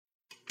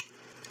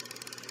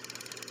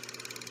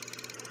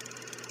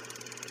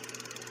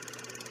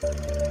Hi,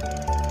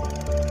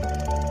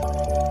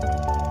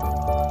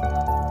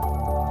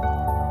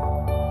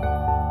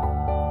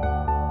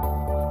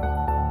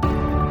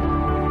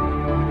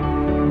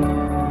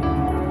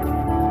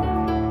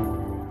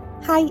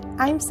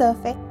 I'm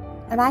Sophie,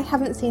 and I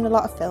haven't seen a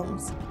lot of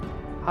films.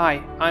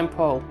 Hi, I'm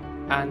Paul,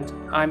 and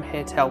I'm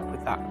here to help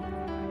with that.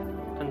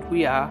 And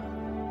we are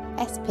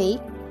SP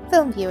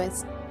Film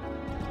Viewers.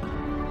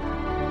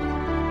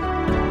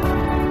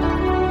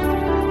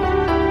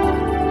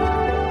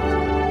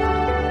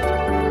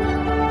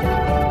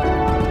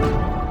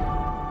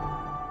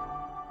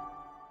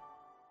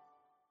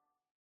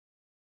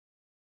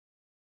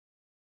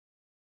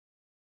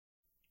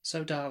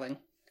 So, darling,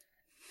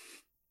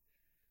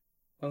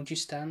 won't you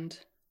stand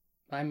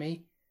by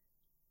me?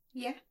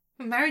 Yeah,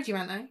 I married you,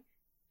 aren't I?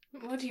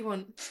 What do you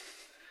want?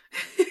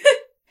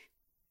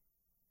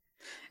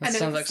 That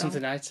sounds like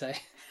something I'd say.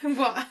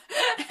 What?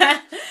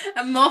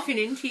 I'm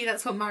morphing into you,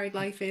 that's what married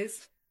life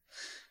is.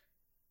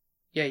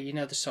 Yeah, you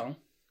know the song.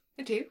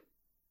 I do.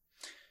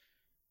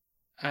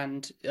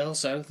 And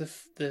also the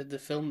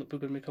film that we're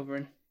going to be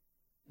covering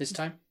this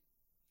time.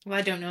 Well,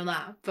 I don't know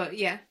that, but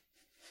yeah.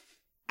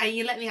 And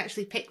you let me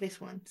actually pick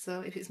this one, so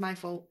if it's my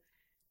fault,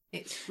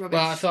 it's rubbish.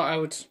 Well, I thought I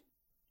would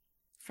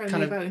throw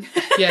me a bone.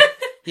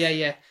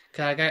 yeah.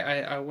 Cause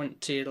I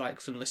went to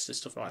like some list of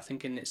stuff like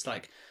thinking it's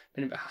like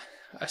been a bit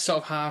a sort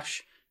of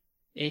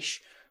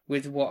harsh-ish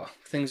with what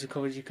things are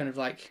covered. You kind of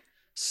like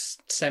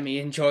semi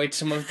enjoyed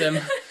some of them,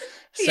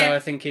 so Yeah.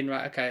 I'm thinking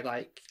right, okay,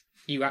 like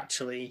you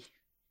actually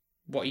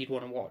what you'd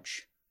want to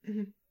watch. Mm-hmm.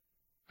 And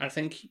I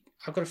think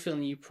I've got a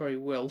feeling you probably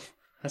will.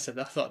 I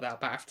thought that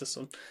about After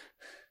Sun,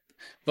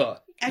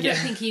 but I don't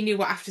think you knew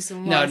what After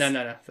Sun was.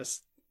 No.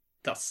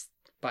 That's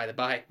by the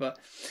by. But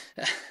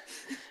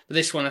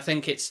this one, I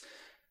think it's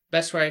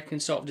best way I can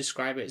sort of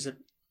describe it is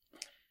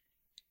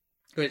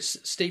it's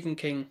Stephen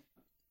King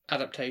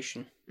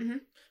adaptation. Mm-hmm.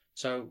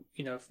 So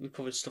we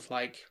covered stuff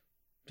like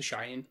The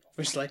Shining,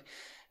 obviously.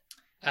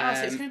 So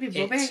it's going to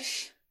be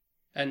rubbish.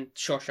 And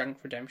Shawshank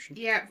Redemption.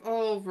 Yeah,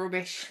 all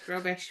rubbish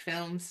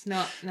films.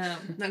 No, not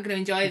going to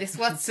enjoy this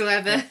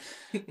whatsoever.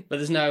 But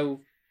there's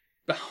no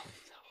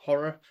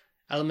horror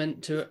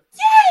element to it.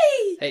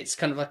 Yay! It's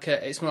kind of like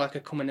it's more like a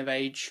coming of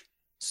age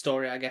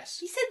story, I guess.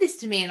 You said this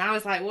to me and I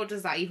was like, what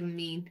does that even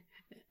mean?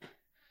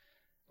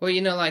 Well,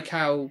 like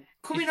how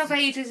Coming of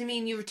age doesn't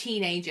mean you're a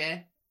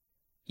teenager.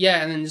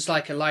 Yeah, and then there's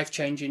like a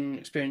life-changing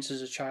experience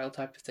as a child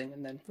type of thing,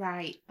 and then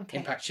Right, okay.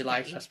 impacts your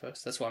life, I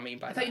suppose. That's what I mean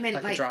by that. I thought you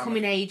meant like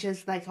coming age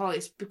as like, oh,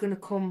 it's going to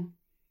come,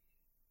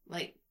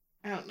 like,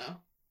 I don't know,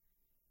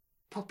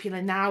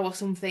 popular now or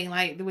something,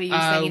 like the way you're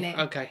saying it.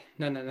 Okay.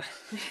 No.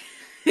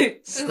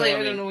 It's like,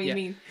 I don't know what you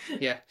mean.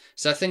 Yeah.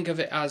 So I think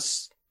of it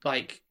as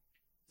like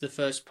the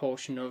first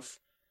portion of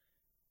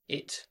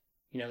it,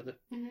 the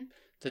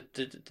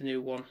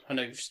new one. I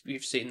know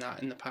you've seen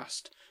that in the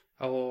past,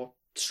 or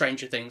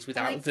Stranger Things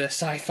without the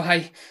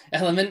sci-fi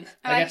element.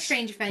 I like guess.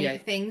 Stranger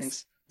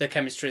Things. The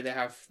chemistry they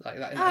have like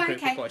that in that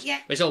group of boys. Yeah.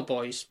 It's all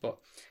boys, but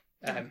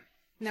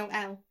no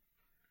L.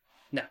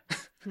 No.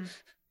 And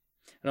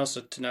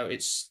also to note,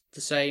 it's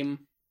the same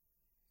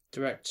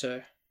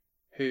director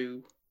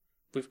who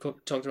we've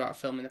talked about a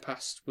film in the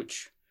past,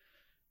 which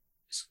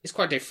is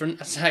quite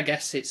different. I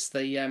guess it's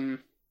the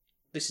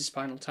This is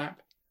Spinal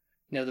Tap.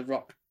 The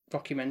rock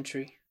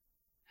mockumentary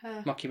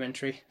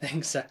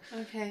thing. So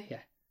okay. Yeah.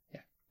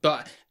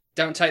 But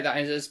don't take that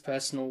as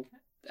personal.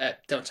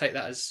 Don't take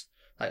that as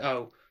like,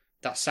 oh,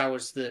 that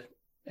sours the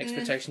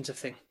expectations of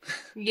thing.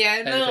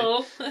 Yeah,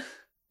 no.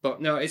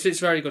 But no, it's a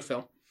very good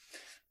film.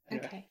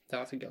 Anyway, Okay. that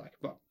I think you like.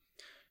 But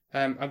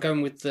I'm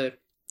going with the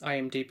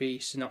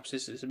IMDb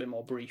synopsis. It's a bit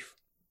more brief,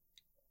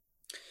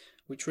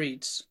 which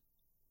reads: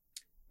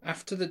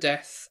 After the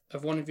death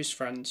of one of his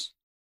friends,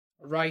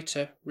 a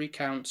writer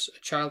recounts a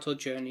childhood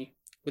journey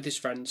with his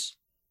friends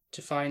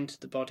to find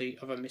the body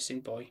of a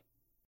missing boy.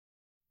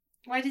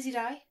 Why does he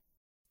die?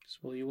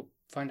 Well, you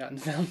find out in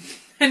the film.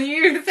 I knew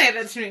you were going to say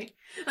that to me.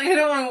 Like, I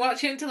don't want to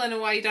watch it until I know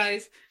why he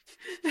dies.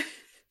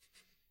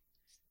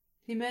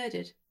 He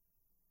murdered.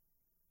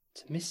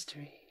 It's a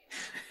mystery.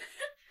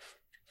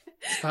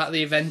 It's part of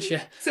the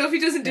adventure. So if he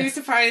doesn't do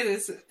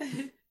surprises...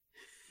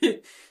 I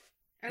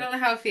don't know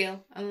how I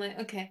feel. I'm like,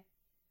 okay.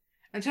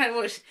 I'm trying to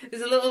watch...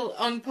 There's a little...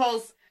 On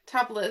Paul's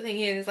tablet thing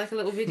here, there's like a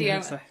little video.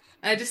 Yeah, like...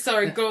 I just saw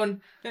a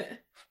gun.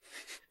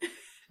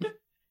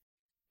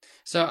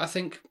 So I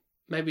think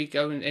maybe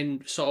going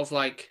in sort of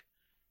like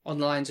on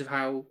the lines of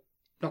how...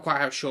 Not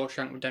quite how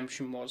Shawshank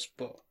Redemption was,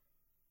 but...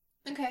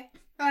 Okay.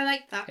 Oh, I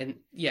like that.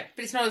 Yeah.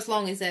 But it's not as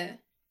long, is it?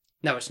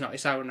 No, it's not.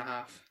 It's an hour and a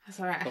half. That's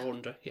alright. Or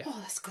under, yeah. Oh,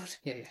 that's good.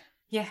 Yeah.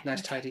 Yeah.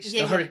 Nice tidy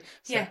Yeah, story.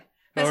 Yeah. So,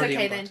 That's on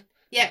okay board. then.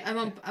 Yeah,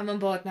 I'm on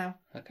board now.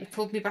 Okay. You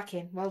pulled me back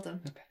in. Well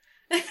done.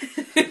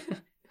 Okay.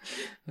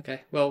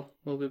 Okay, well,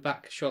 we'll be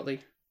back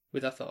shortly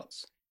with our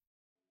thoughts.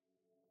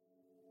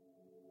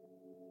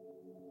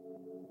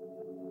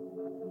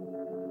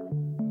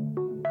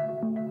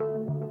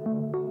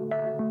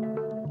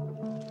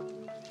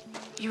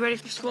 You ready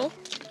for school?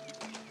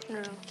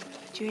 No.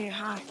 Junior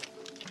high.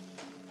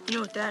 You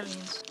know what that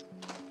means.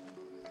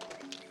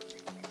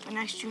 but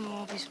next June we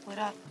won't be split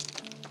up.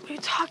 What are you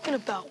talking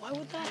about? Why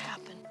would that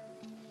happen?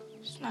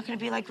 It's not gonna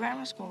be like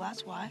grammar school,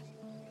 that's why.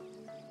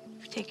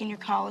 You're taking your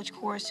college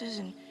courses,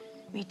 and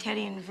me,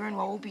 Teddy, and Vern,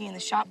 well, we'll be in the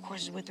shop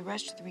courses with the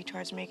rest of the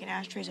retards making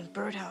ashtrays and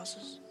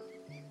birdhouses.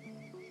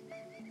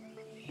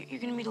 You're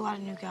gonna meet a lot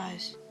of new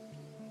guys.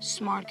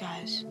 Smart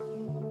guys.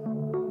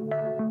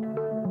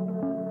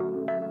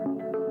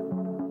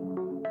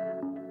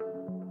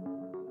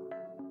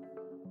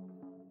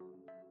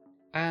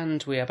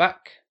 And we are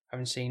back.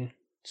 Haven't seen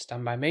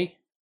Stand By Me.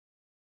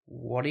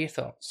 What are your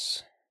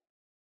thoughts?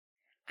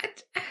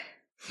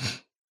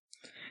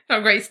 Not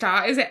a great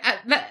start, is it?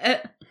 I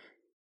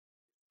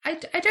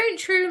don't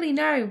truly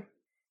know.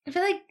 I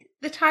feel like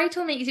the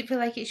title makes it feel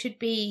like it should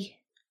be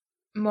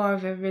more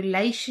of a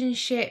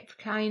relationship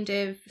kind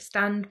of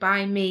Stand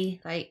By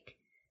Me, like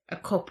a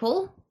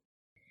couple.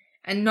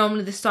 And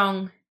normally the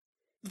song,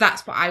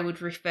 that's what I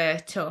would refer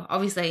to.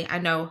 Obviously, I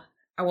know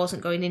I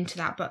wasn't going into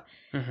that, but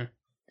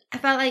I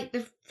felt like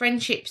the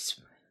friendships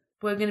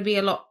were going to be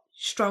a lot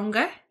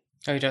stronger.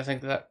 Oh, you don't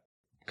think that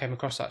came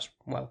across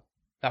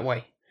that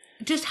way?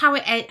 Just how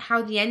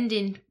the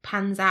ending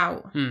pans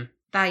out,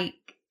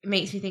 like, it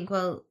makes me think,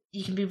 well,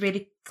 you can be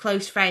really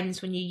close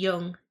friends when you're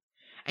young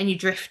and you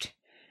drift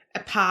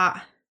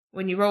apart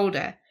when you're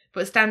older.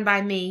 But Stand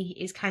By Me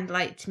is kind of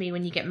like, to me,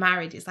 when you get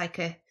married, it's like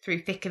a through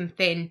thick and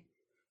thin.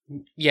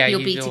 Yeah,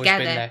 you'll be always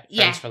together. Been there,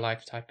 friends for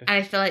life type of. And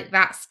I feel like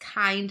that's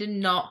kind of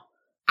not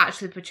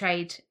actually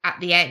portrayed at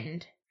the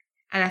end.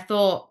 And I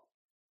thought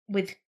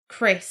with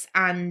Chris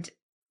and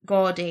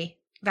Gordy,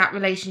 that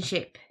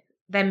relationship,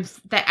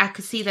 that I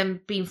could see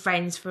them being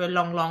friends for a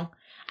long,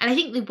 and I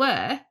think they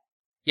were.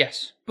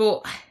 Yes.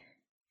 But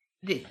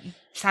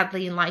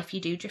sadly in life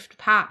you do drift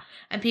apart,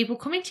 and people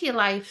come into your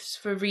lives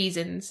for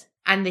reasons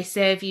and they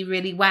serve you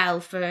really well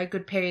for a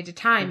good period of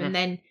time, and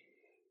then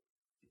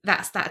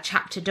that's that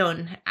chapter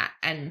done.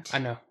 And I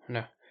know.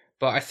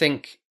 But I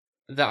think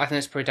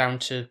it's pretty down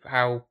to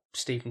how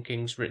Stephen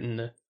King's written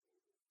the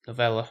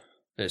novella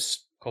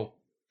that's called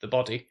The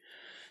Body,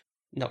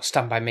 not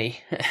Stand By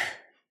Me.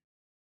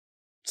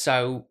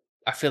 So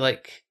I feel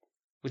like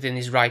within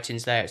his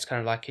writings there, it's kind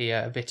of like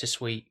a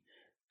bittersweet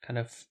kind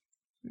of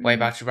way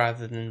about it,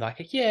 rather than like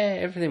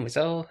everything was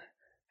all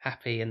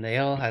happy and they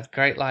all had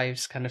great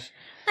lives kind of.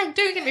 Like,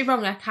 don't get me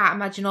wrong, I can't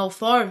imagine all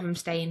four of them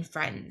staying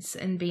friends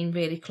and being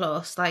really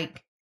close.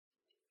 Like,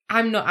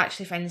 I'm not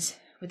actually friends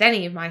with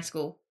any of my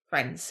school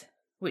friends,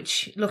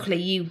 which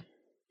luckily you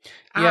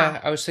are.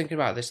 Yeah, I was thinking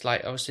about this,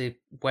 like, obviously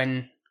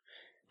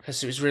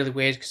because it was really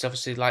weird, because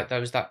obviously, like, there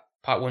was that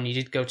part when you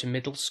did go to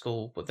middle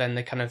school, but then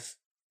they kind of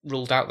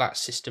ruled out that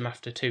system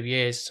after 2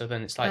 years, so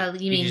then it's like, well,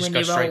 you mean just when go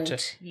you're straight old, to...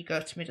 you go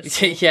to middle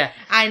school. Yeah.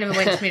 I never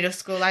went to middle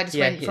school, I just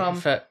went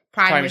from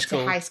primary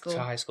to high school. To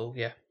high school,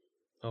 yeah.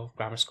 Or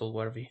grammar school,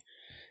 whatever you...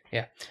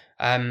 Yeah.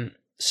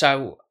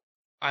 So,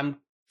 I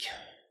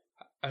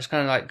was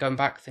kind of like going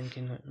back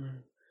thinking, like,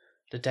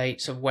 the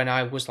dates of when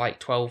I was like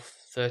 12,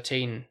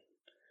 13.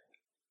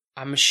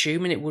 I'm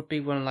assuming it would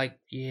be when like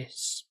year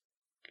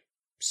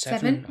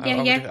 7.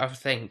 I would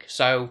think.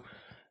 So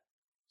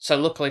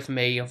luckily for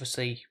me,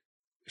 obviously,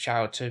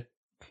 shout out to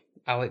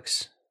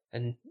Alex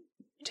and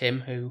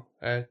Tim, who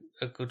are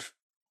good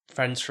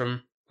friends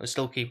I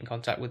still keep in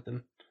contact with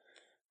them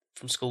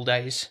from school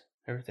days,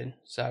 everything.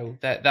 So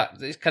that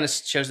it kind of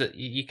shows that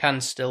you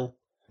can still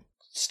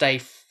stay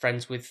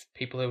friends with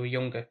people who are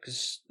younger,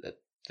 because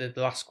the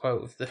last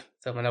quote of the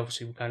film, and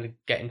obviously we're kind of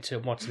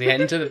getting more to the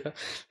end of it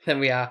than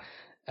we are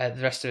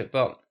the rest of it,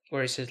 but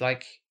where he says,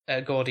 like,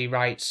 Gordy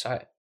writes,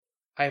 I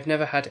have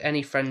never had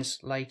any friends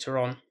later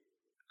on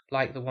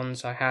like the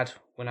ones I had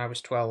when I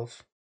was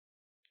 12.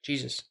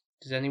 Jesus,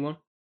 does anyone?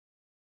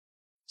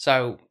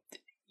 So,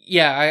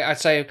 yeah, I'd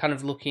say I'm kind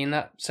of lucky in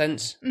that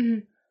sense. Mm-hmm.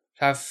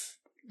 Have,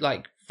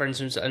 like,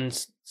 friends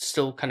and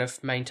still kind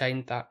of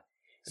maintained that.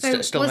 So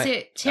was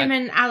it Tim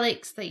and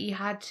Alex that you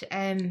had,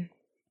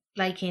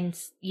 like, in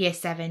year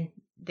 7?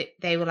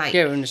 They were like...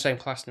 Yeah, we were in the same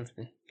class and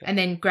everything. Yeah. And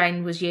then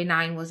Gren was year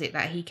 9, was it,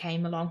 that he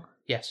came along?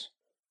 Yes.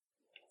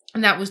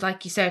 And that was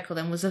like your circle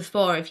then? Was there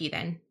 4 of you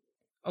then?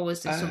 Or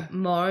was there some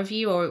more of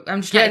you? Or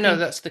I'm just trying to think.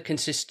 That's the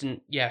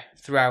consistent,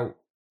 throughout.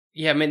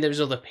 Yeah, I mean, there was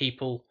other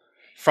people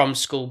from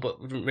school, but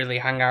we didn't really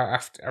hang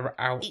out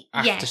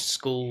after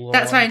school.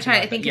 That's why I'm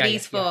trying to think of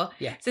these 4.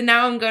 Yeah. So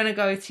now I'm going to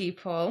go to you,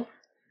 Paul.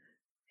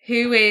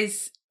 Who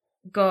is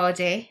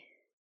Gordy?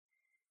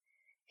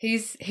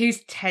 Who's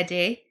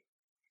Teddy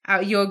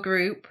out of your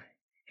group?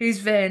 Who's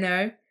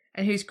Verno?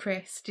 And who's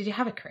Chris? Did you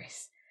have a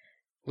Chris?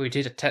 We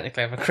did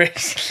technically have a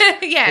Chris.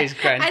 Yeah. Who's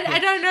Gren? I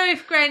don't know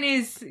if Gren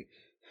is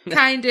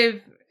kind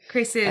of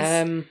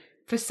Chris's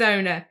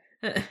persona.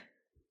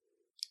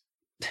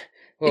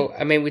 Well,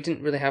 I mean, we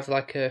didn't really have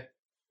like a,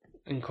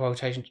 in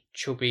quotation,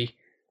 chubby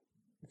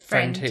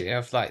friend who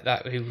of like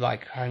that who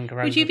like hung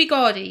around. Would you be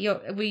Gordy?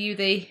 Were you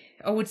the?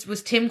 Or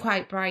was Tim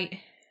quite bright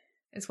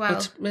as well?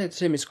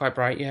 Tim is quite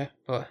bright, yeah,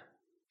 but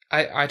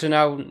I don't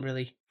know. I wouldn't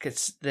really,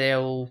 because they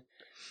all.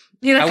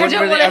 You're like, I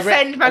don't want to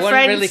offend my friends.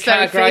 I wouldn't really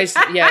categorise.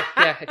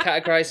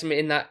 categorise them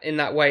in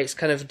that way. It's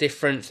kind of a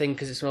different thing,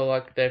 because it's more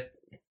like they're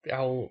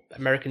whole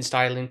American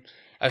styling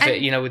of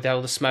it, with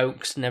all the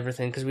smokes and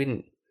everything, because we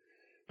didn't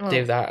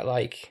do that.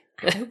 Like,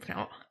 I hope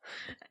not.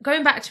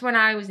 Going back to when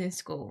I was in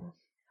school,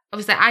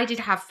 obviously I did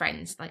have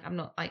friends. Like, I'm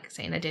not like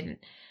saying I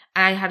didn't.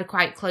 And I had a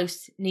quite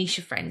close niche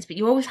of friends, but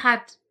you always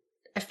had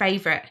a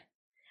favourite,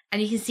 and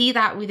you can see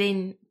that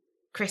within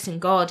Chris and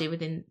Gordy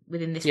within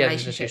this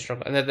relationship. They're too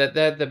strong, and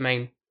they're the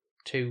main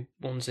two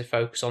ones they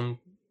focus on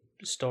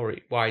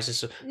story wise.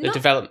 The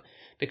development,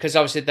 because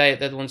obviously they're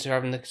the ones who are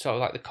having the sort of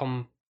like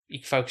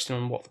you're focusing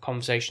on what the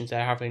conversations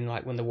they're having,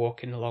 like when they're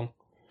walking along.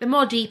 They're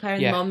more deeper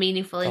and more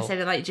meaningful instead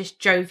of like just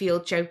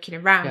jovial joking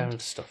around. Yeah,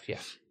 and stuff. Yeah,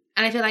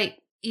 and I feel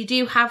like you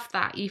do have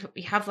that. You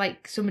have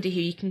like somebody who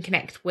you can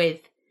connect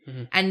with.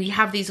 Mm-hmm. And you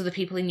have these other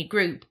people in your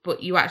group,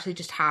 but you actually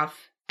just have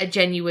a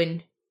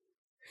genuine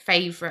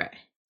favourite.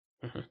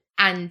 Mm-hmm.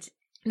 And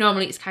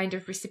normally it's kind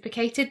of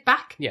reciprocated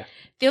back. Yeah.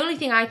 The only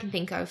thing I can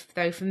think of,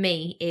 though, for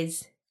me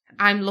is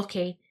I'm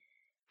lucky.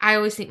 I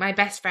always think my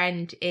best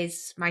friend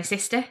is my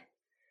sister.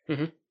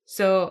 Mm-hmm.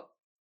 So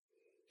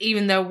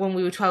even though when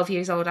we were 12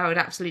 years old, I would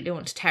absolutely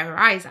want to tear her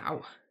eyes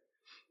out,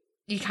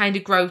 you kind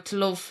of grow to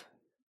love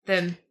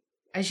them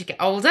as you get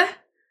older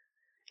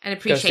and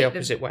appreciate them.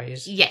 Goes the opposite way.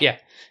 Yeah.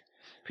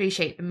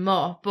 Appreciate them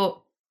more. But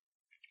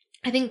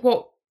I think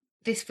what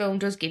this film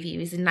does give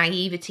you is the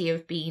naivety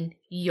of being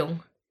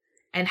young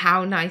and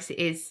how nice it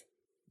is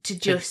to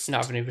just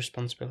not have any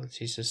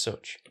responsibilities as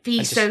such.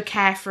 Be so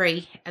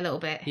carefree a little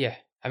bit. Yeah.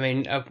 I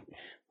mean,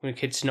 when a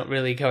kid's not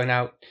really going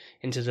out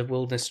into the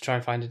wilderness to try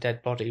and find a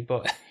dead body,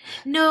 but...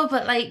 No,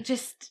 but like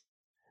just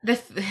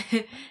the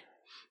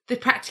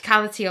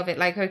practicality of it.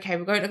 Like, okay,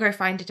 we're going to go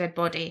find a dead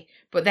body,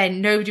 but then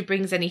nobody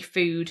brings any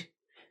food.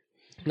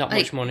 Not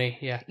much money,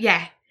 yeah.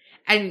 Yeah.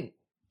 And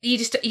you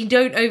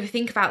don't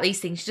overthink about these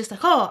things. You're just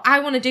like, oh,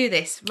 I want to do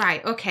this.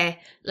 Right, okay,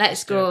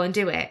 let's go and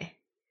do it.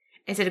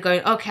 Instead of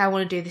going, okay, I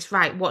want to do this.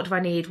 Right, what do I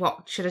need?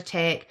 What should I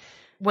take?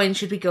 When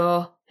should we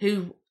go?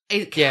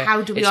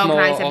 How do we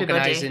organise everybody?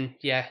 Organising,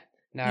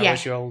 now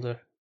as you're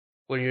older.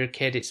 When you're a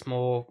kid, it's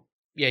more,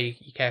 you're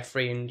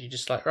carefree and you're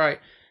just like, right,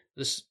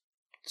 there's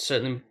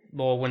certainly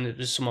more when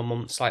there's summer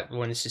months, like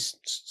when it's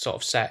just sort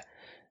of set.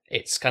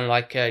 It's kind of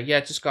like,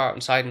 just go out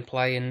inside and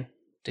play and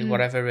do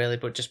whatever really,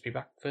 but just be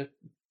back for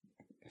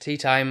tea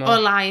time. Or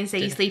lie and say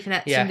you're sleeping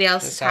at somebody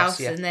else's house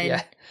and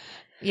then...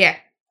 Yeah.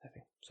 I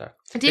think so.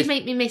 It did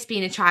make me miss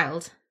being a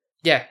child.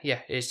 Yeah.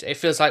 It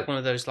feels like one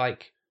of those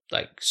like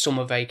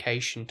summer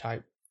vacation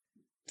type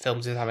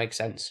films, if that makes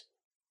sense.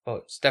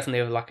 But it's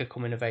definitely like a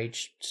coming of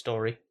age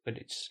story, but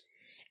it's...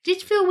 It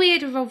did feel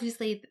weird of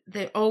obviously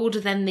the older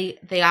than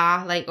they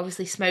are, like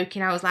obviously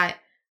smoking. I was like,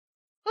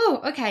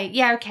 oh, okay,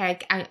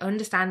 I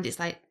understand it's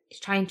like it's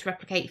trying to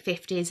replicate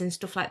 50s and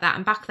stuff like that.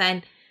 And back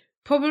then,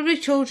 probably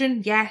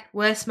children,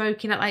 were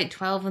smoking at like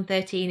 12 and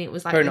 13. It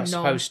was like probably not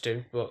supposed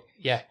to, but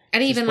yeah.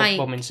 And even like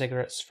bombing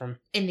cigarettes from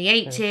in the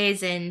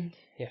 80s and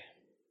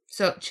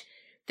such,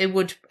 they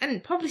would,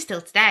 and probably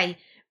still today.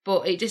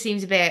 But it just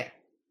seems a bit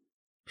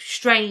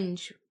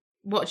strange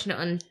watching it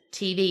on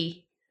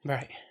TV,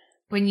 right?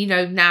 When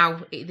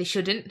now they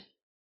shouldn't.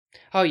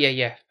 Oh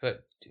yeah.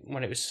 But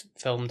when it was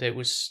filmed, it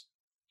was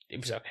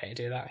okay to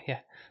do that. Yeah.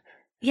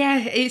 Yeah,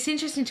 it's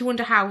interesting to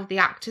wonder how the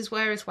actors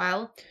were as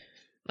well.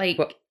 Like,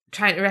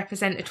 trying to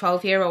represent a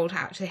 12-year-old,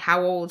 actually,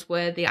 how old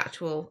were the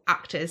actual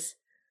actors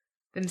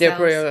themselves?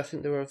 Yeah, I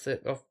think they were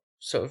of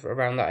sort of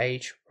around that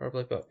age,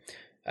 probably. But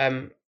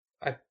I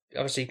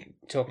obviously,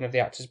 talking of the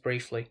actors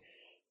briefly,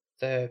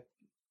 the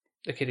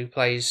kid who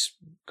plays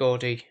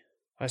Gordy,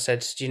 I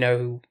said, do you know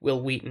who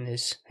Will Wheaton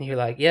is? And you're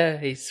like, yeah,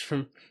 he's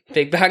from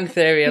Big Bang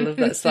Theory. I love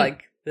that's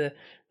like the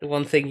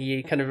one thing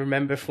you kind of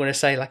remember when I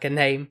say like a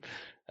name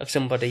of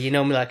somebody. You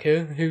know me like,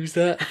 who's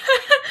that?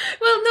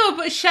 Well, no,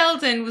 but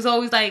Sheldon was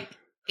always like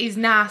his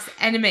nice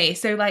enemy.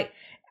 So like,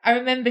 I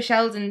remember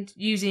Sheldon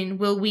using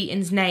Will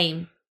Wheaton's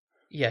name.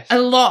 Yes. A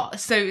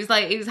lot. So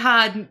it was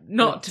hard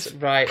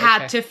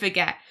to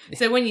forget.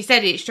 So when you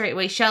said it straight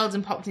away,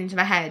 Sheldon popped into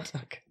my head.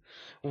 Okay.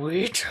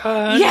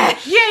 Wheaton.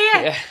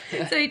 Yeah.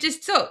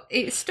 So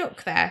it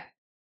stuck there.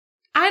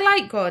 I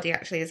like Gordy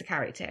actually as a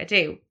character, I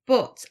do.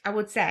 But I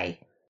would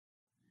say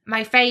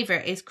my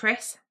favourite is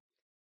Chris.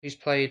 He's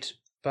played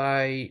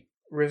by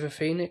River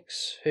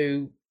Phoenix,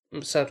 who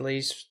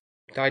sadly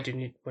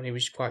died when he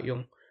was quite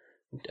young,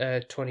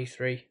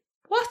 23.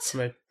 What?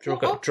 From a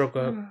drug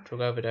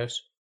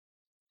overdose.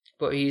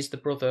 But he's the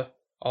brother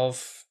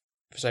of,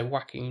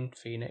 Joaquin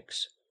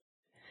Phoenix.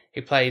 He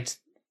played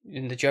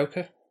in The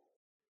Joker.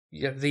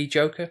 Yeah, The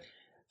Joker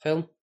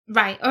film.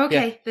 Right,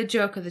 okay. Yeah. The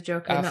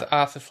Joker.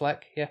 Arthur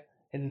Fleck, yeah.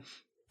 In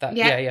that,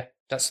 yeah.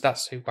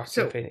 That's who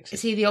Joaquin Phoenix is.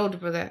 Is he the older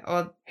brother?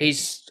 Or I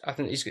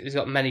think he's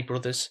got many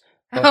brothers.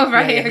 Oh,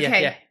 right,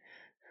 okay. Yeah.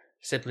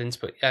 Siblings,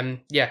 but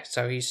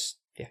so he's,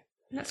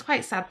 That's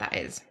quite sad, that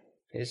is.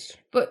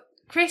 But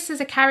Chris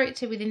as a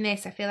character within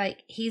this, I feel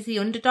like he's the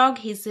underdog.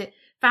 His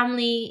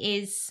family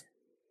is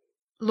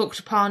looked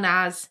upon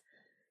as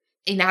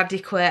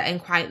inadequate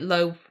and quite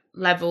low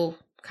level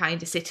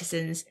kind of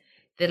citizens.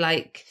 the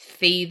like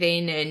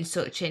thieving and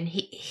such, and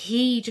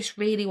he just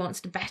really wants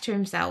to better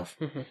himself.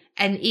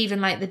 And even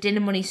like the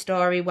dinner money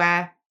story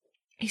where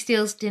he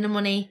steals dinner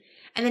money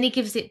and then he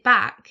gives it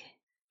back,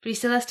 but he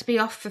still has to be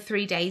off for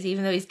 3 days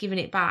even though he's given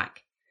it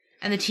back,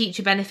 and the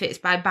teacher benefits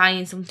by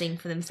buying something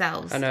for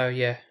themselves. I know,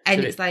 yeah.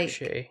 And it's like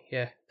shitty,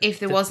 yeah. If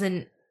that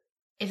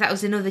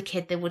was another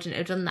kid, they wouldn't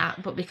have done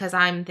that, but because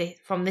I'm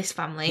from this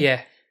family,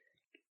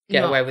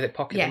 get away with it,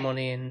 pocket the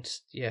money, and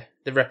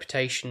the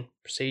reputation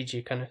precedes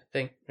you kind of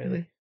thing,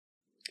 really.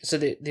 So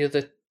the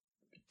other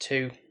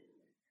two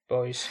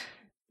boys,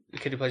 the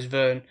kid who plays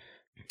Vern,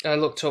 I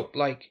looked up,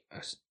 like, I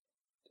was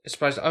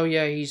surprised, oh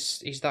yeah,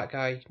 he's that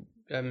guy,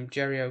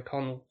 Jerry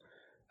O'Connell.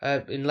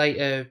 In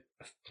later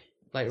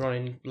on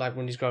in, like,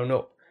 when he's grown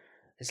up,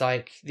 it's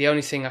like, the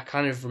only thing I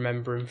kind of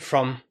remember him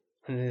from,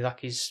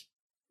 like, his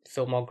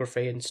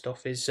filmography and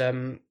stuff, is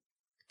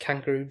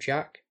Kangaroo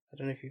Jack. I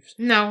don't know if you've...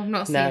 No, I've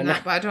not seen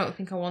that, but I don't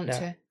think I want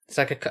to. It's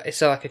like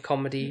a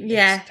comedy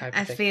type of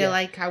I thing. feel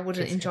like I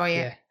wouldn't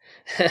enjoy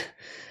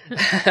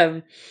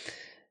it.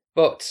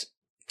 But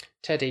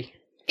Teddy...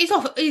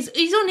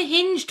 He's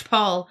unhinged,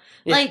 Paul.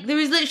 Yeah. Like, there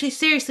is literally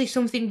seriously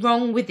something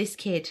wrong with this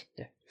kid.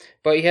 Yeah.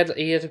 But he had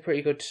a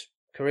pretty good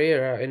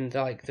career in,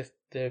 like,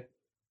 the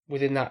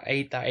within that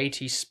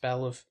 80s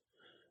spell of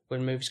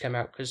when movies came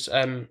out, because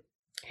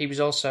he was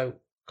also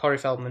Corey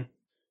Feldman,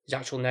 his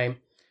actual name.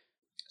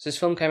 So this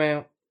film came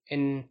out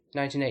in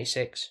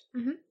 1986.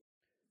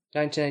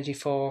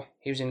 1984,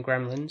 he was in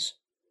Gremlins.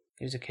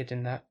 He was a kid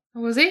in that.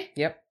 Was he?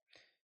 Yep.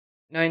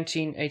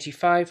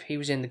 1985, he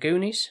was in The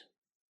Goonies.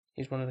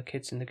 He was one of the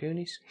kids in The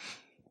Goonies.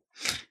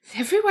 It's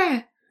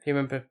everywhere. You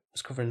remember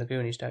us covering The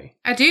Goonies, don't you?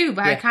 I do,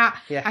 but I can't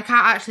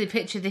actually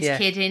picture this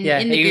kid in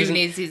The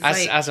Goonies. It's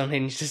as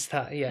unhinged as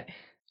that, yeah.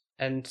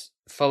 And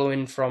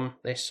following from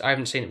this, I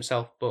haven't seen it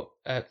myself, but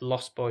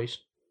Lost Boys.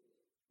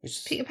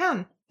 Peter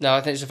Pan? No,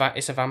 I think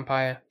it's a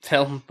vampire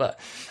film, but...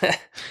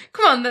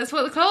 Come on, that's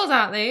what they're called,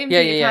 aren't they?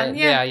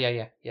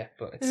 Yeah.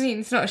 But I mean,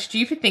 it's not a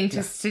stupid thing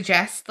to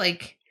suggest,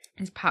 like,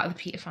 it's part of the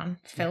Peter Pan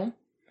film.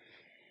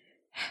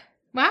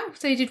 Wow,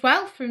 so he did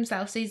well for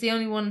himself. So he's the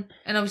only one,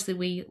 and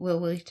obviously Will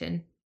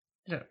Wheaton.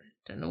 I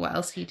don't know what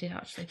else he did,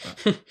 actually.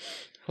 But...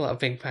 a lot of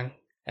Big Bang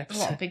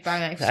episodes. A lot of Big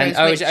Bang episodes. And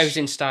I was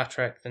in Star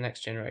Trek: The Next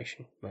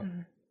Generation. But...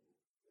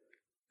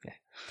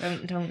 Yeah.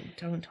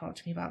 Don't talk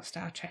to me about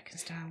Star Trek and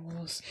Star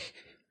Wars.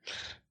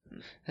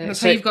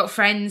 That's why you've got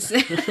friends.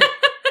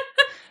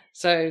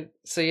 So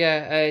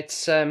yeah,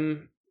 it's I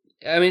mean,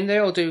 they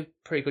all do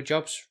pretty good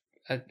jobs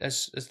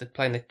as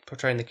they're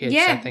portraying the kids.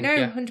 Yeah, I think,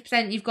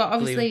 100%. You've got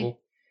obviously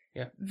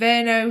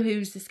Verno,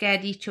 who's the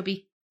scaredy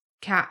chubby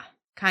cat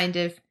kind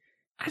of.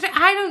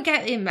 I don't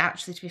get him,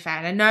 actually, to be fair.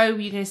 And I know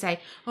you're going to say,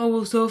 oh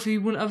well, Sophie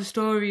wouldn't have a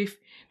story,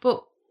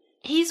 but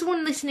he's the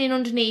one listening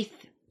underneath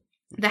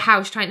the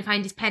house trying to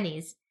find his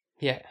pennies.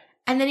 Yeah.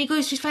 And then he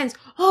goes to his friends,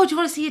 oh, do you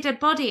want to see a dead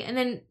body? And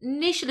then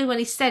initially when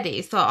he said it,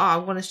 he thought,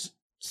 oh, I want to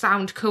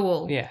sound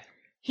cool. Yeah.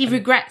 He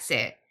regrets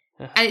it.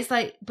 And it's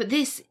like, but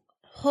this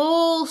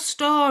whole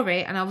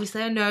story, and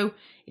obviously I know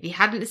if he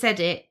hadn't said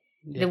it,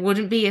 there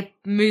wouldn't be a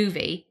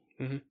movie,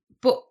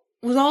 but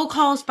was all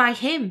caused by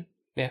him.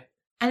 Yeah.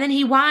 And then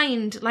he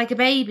whined like a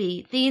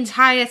baby the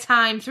entire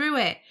time through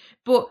it,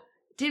 but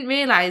didn't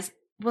realise,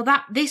 well,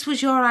 this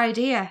was your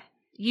idea.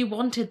 You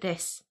wanted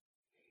this.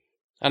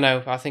 I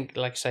know. I think,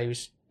 like I say, he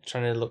was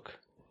trying to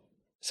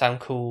sound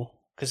cool,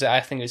 because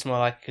I think it was more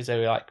like because they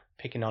were like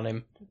picking on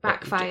him.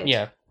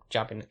 Backfired.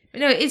 Jabbing it.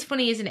 But no, it is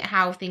funny, isn't it,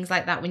 how things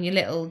like that, when you're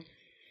little,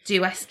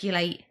 do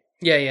escalate.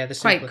 Yeah, the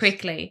quite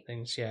quickly.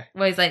 Things, yeah.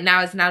 Whereas like now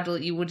as an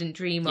adult, you wouldn't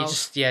dream of.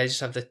 Just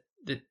have the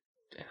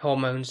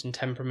hormones and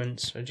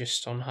temperaments are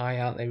just on high,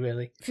 aren't they?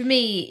 Really. For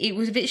me, it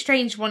was a bit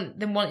strange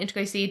them wanting to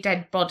go see a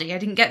dead body. I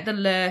didn't get the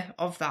lure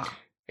of that.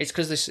 It's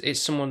because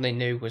it's someone they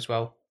knew as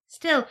well.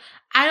 Still,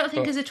 I don't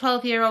think as a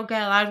 12-year-old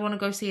girl I'd want to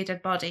go see a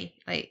dead body.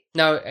 Like,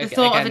 no, the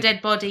thought of a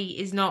dead body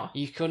is not.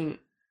 You couldn't.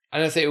 I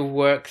don't think it would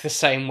work the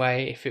same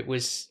way if it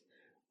was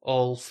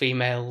all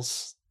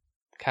females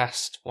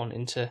cast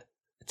wanting to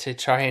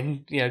try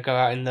and go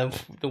out in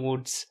the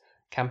woods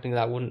camping.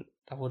 That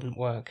wouldn't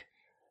work.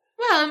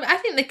 Well, I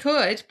think they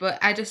could, but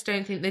I just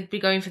don't think they'd be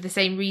going for the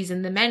same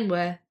reason the men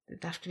were.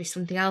 There'd have to be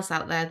something else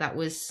out there that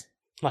was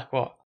like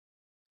what?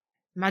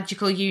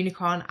 Magical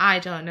unicorn. I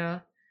don't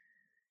know.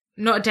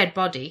 Not a dead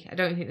body. I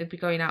don't think they'd be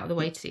going out of the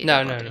way to see it.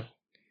 No. Don't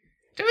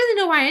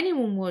really know why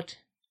anyone would.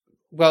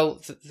 Well,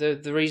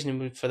 the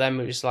reasoning for them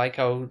was like,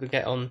 oh, they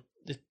get on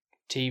the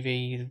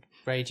TV,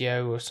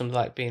 radio, or something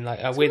like being like,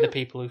 oh, we're the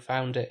people who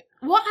found it.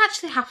 What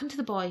actually happened to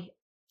the boy?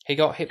 He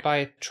got hit by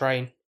a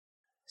train.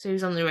 So he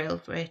was on the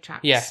railway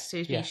tracks. Yeah. So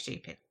he was being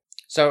stupid.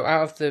 So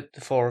out of the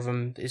four of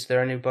them, is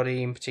there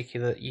anybody in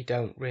particular that you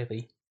don't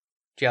really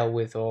gel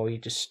with, or you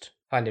just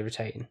find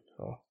irritating?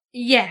 Or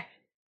yeah,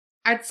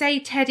 I'd say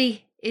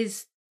Teddy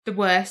is the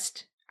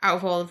worst out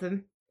of all of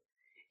them.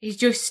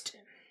 He's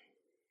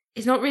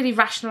not really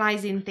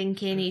rationalising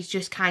thinking. He's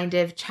just kind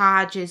of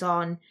charges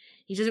on.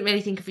 He doesn't really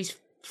think of his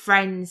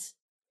friends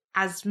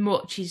as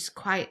much. He's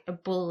quite a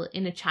bull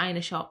in a china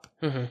shop.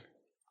 Mm-hmm.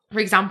 for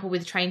example,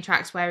 with train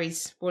tracks where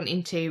he's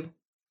wanting to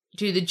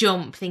do the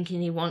jump,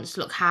 thinking he wants to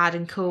look hard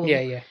and cool,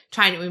 Yeah.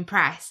 trying to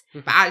impress,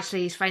 but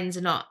actually his friends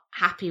are not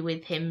happy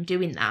with him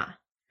doing that.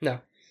 No.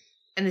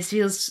 And this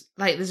feels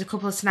like there's a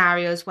couple of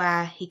scenarios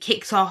where he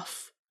kicks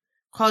off,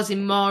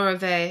 causing more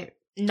of a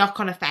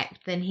knock-on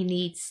effect than he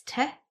needs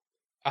to.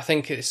 I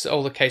think it's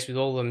all the case with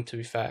all of them, to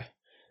be fair.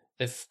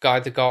 They've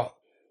either got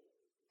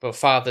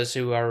fathers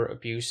who are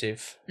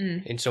abusive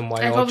in some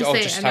way, Like, or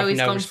obviously, just I know have he's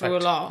no gone respect. through a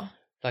lot.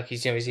 Like,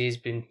 his ears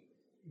been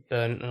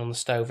burnt on the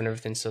stove and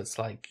everything, so it's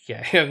like,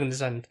 yeah, I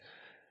understand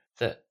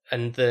that.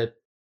 And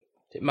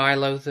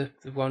Milo, the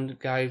one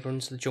guy who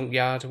runs the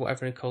junkyard or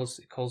whatever he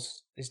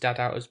calls his dad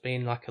out as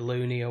being like a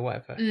loony or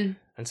whatever,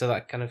 and so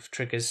that kind of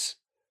triggers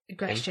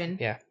aggression.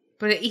 Yeah,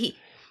 but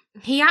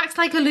he acts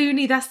like a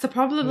loony. That's the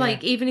problem. Yeah.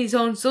 Like, even his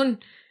own son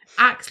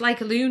acts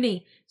like a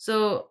loony.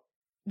 So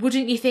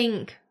wouldn't you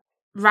think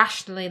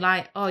rationally,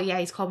 like, oh yeah,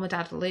 he's called my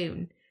dad a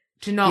loon,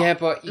 to not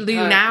but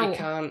loon out? You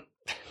can't.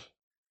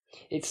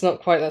 It's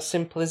not quite that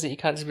simple, is it? You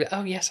can't just be,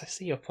 oh yes, I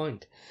see your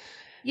point.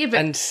 Yeah,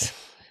 but and just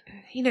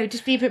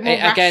be a bit more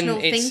again, rational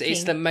it's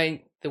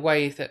thinking. the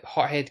way that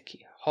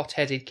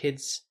hot-headed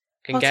kids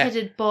can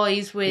hot-headed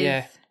boys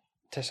with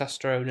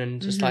testosterone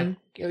and just like,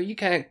 you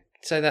can't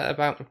say that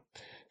about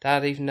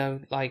Dad, even though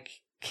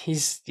like he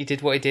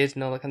did what he did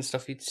and all that kind of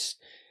stuff. He just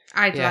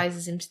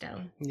idolizes him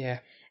still. Yeah.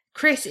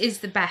 Chris is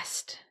the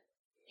best.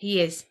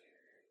 He is.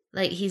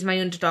 Like, he's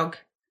my underdog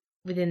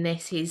within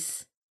this.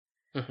 He's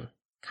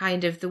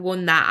kind of the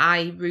one that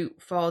I root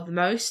for the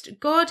most.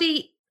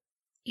 Gordy,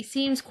 he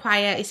seems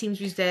quiet, he seems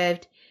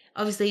reserved.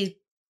 Obviously,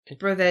 his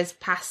brother's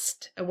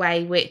passed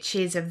away, which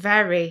is a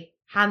very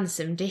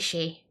handsome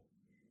dishy.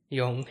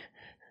 Young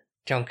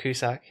John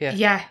Cusack, yeah.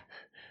 Yeah.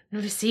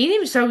 Never seen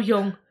him so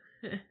young.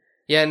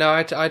 Yeah, no,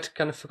 I'd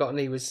kind of forgotten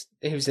he was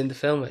in the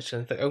film,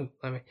 actually. I thought, oh,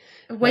 I mean...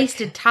 A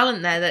wasted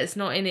talent there that's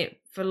not in it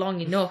for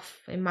long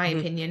enough, in my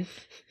opinion.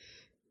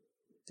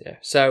 Yeah,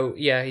 so,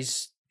 yeah,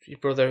 his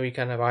brother he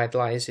kind of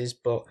idolises,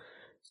 but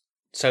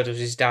so does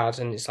his dad,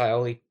 and it's like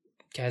all he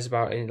cares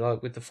about in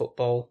like with the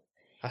football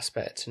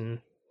aspect. And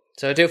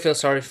so I do feel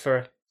sorry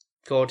for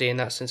Gordy in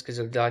that sense, because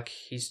like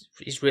he's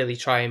really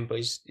trying, but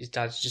his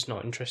dad's just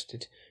not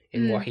interested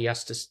in what he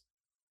has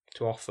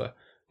to offer,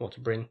 what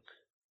to bring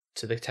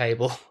to the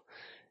table.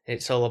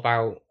 It's all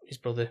about his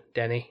brother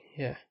Denny,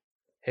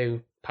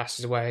 who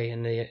passes away,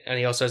 and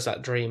he also has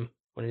that dream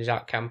when he's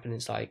at camp, and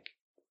it's like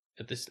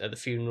at the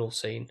funeral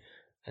scene,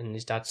 and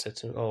his dad said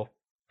to him, "Oh,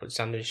 put his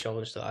hand on his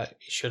shoulders, like it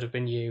should have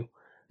been you."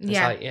 It's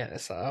like,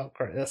 it's like, oh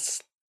great,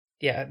 that's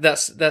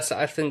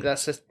I think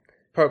that's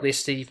probably a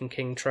Stephen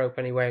King trope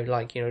anyway,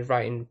 like,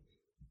 writing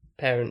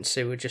parents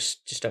who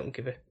just don't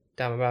give a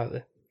damn about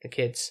the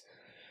kids.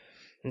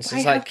 And Why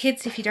have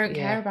kids if you don't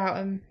care about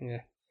them?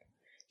 Yeah.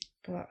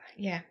 But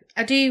yeah,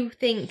 I do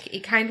think it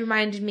kind of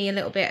reminded me a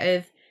little bit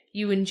of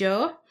you and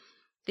Joe,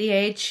 the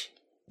age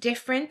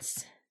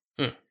difference.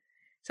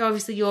 So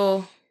obviously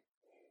you're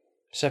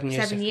 7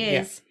 years. 7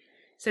 years.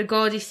 So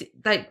Gordy's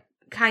like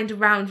kind of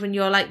round when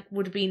you're like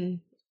would have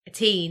been a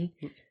teen.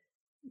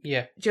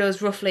 Yeah.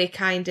 Joe's roughly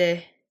kind of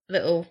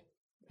little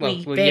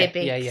wee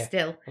baby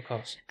still. Of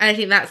course. And I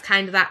think that's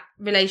kind of that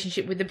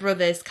relationship with the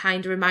brothers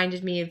kind of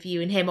reminded me of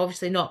you and him.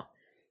 Obviously not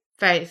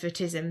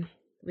favoritism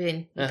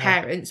within your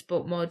parents,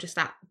 but more just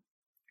that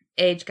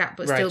age gap,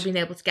 but still being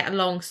able to get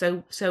along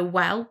so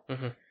well,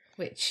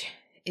 which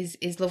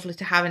is lovely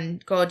to have.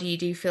 And Gordy, you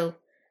do feel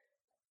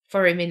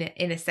for him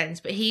in a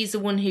sense, but he's the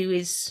one who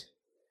he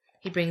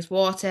brings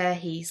water.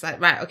 He's like,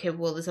 right, okay,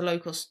 well, there's a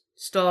local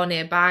store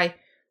nearby.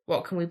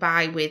 What can we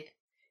buy with?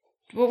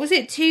 What was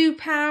it?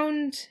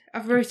 £2?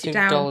 I've wrote it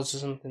down. $2 or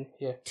something.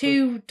 Yeah.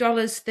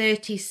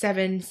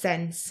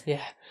 $2.37.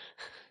 Yeah.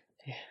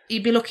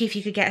 You'd be lucky if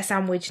you could get a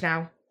sandwich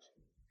now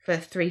for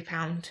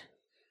 £3.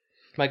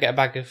 Might get a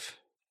bag of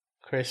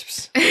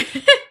crisps.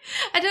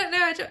 I don't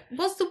know.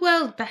 Was the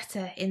world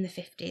better in the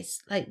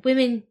 50s? Like,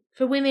 women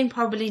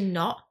probably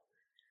not.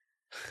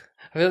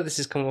 I feel like this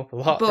has come up a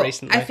lot but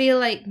recently. I feel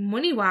like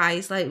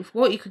money-wise, like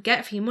what you could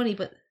get for your money,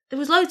 but there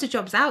was loads of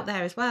jobs out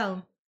there as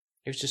well.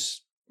 It was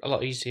just a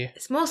lot easier.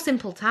 It's more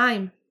simple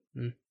time.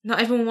 Not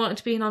everyone wanted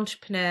to be an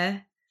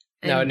entrepreneur.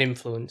 No, an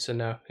influencer,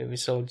 no. It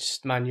was all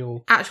just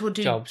manual actual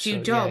jobs.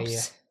 Do jobs.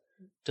 Yeah.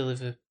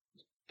 Deliver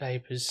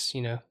papers,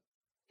 Yeah.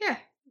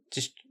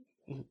 Just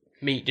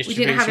meat We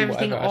distribution, didn't have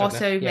everything whatever,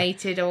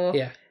 automated or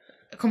a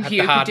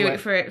computer could do it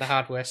for it. The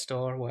hardware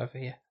store or whatever,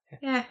 Yeah.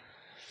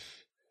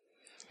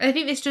 I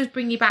think this does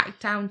bring you back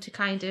down to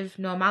kind of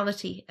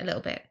normality a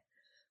little bit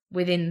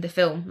within the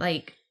film.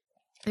 Like,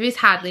 there is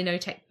hardly no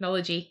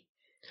technology.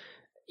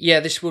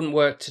 Yeah, this wouldn't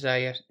work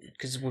today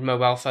because with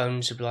mobile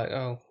phones, you'd be like,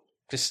 oh,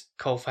 just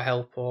call for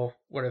help or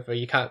whatever.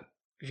 You can't,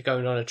 if you're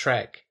going on a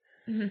trek,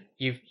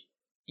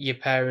 your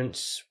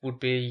parents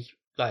would be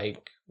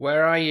like,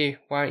 where are you?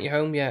 Why aren't you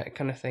home yet?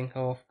 Kind of thing.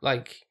 Or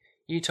like,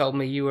 you told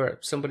me you were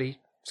at somebody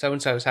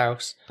so-and-so's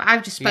house. But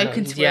I've just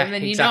spoken to him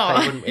and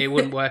exactly. you're not. It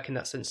wouldn't work in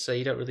that sense, so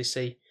you don't really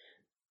see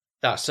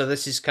that. So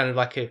this is kind of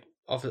like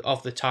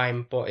of the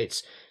time,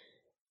 but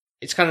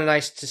it's kind of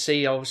nice to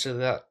see, obviously,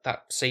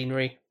 that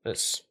scenery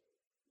that's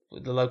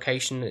the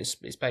location it's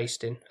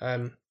based in.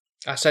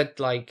 I said,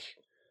 like,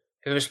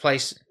 if there was a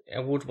place I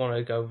would want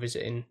to go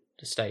visit in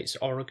the States,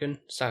 Oregon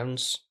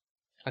sounds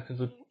like a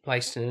good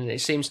place, and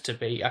it seems to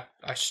be.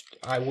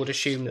 I would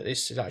assume that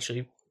this is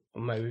actually,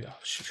 maybe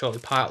surely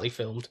partly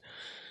filmed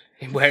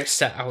in where it's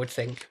set, I would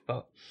think,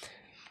 but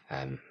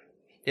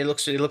it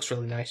looks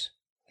really nice.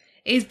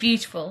 It is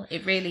beautiful.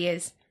 It really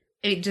is.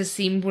 It does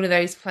seem one of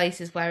those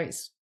places where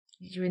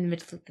you're in the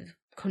middle of the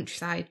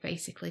countryside,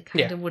 basically,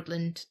 kind of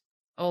woodland,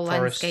 all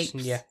Forests,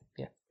 landscapes. Yeah.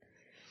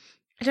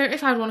 I don't know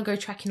if I'd want to go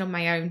trekking on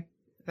my own,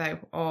 though,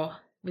 or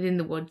within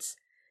the woods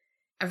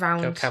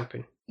around. Go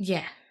camping.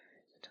 Yeah.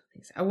 I don't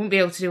think so. I wouldn't be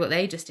able to do what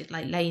they just did,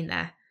 like laying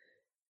there.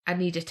 I'd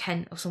need a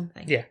tent or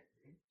something. Yeah.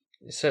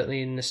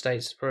 Certainly in the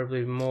States,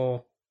 probably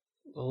more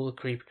all the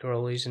creepy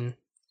crawlies and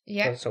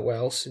what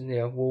else,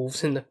 and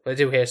wolves in the. I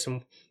do hear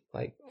some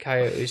like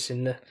coyotes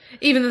in the.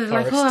 Even though they're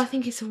forest. like, oh, I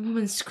think it's a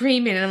woman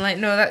screaming, and I'm like,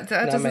 no, that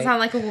doesn't mate. sound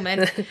like a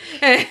woman.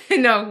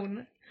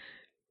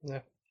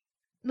 No.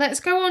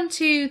 Let's go on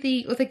to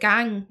the other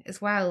gang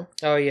as well.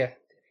 Oh yeah.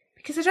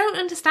 Because I don't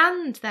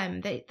understand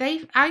them.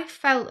 I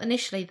felt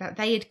initially that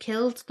they had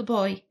killed the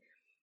boy.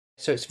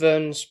 So it's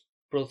Vern's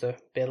brother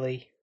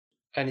Billy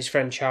and his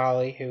friend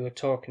Charlie who are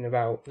talking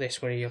about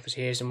this when he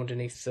obviously hears them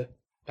underneath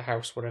the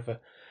house, whatever.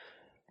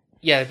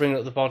 Yeah, they bring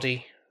up the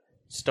body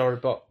story,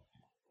 but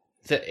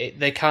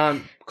they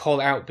can't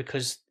call it out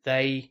because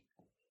there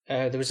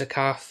was a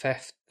car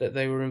theft that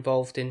they were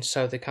involved in,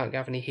 so they can't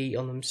have any heat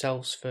on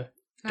themselves for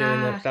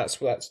doing that.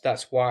 That's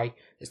why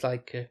it's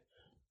like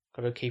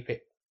got to keep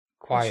it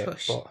quiet.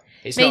 Hush. But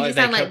it's Made not it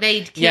sound like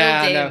they'd killed him.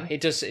 Yeah, no, it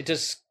does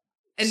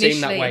Initially.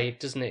 seem that way,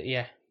 doesn't it?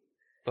 Yeah.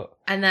 But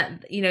and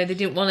that they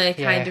didn't want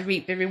to kind of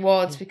reap the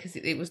rewards because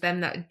it was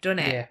them that had done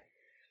it. Yeah.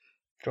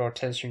 Draw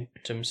attention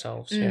to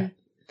themselves. Mm. Yeah.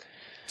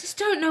 Just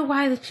don't know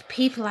why there's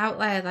people out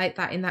there like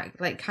that in that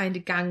like kind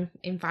of gang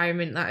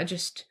environment that are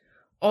just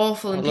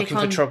awful and looking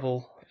for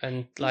trouble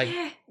and like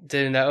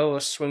doing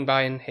that. Swing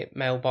by and hit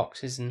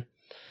mailboxes and.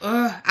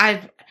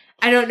 I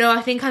don't know.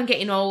 I think I'm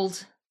getting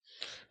old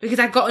because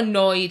I got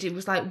annoyed. It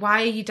was like,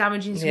 why are you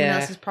damaging someone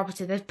else's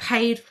property? They've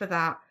paid for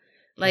that.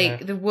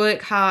 Like they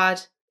work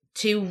hard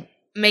to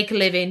make a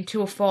living,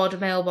 to afford a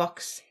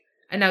mailbox,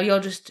 and now you're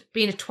just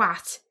being a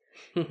twat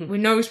with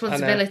no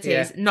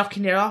responsibilities,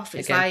 knocking it off.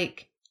 It's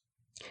like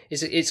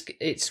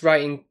it's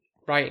writing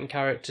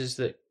characters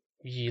that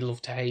you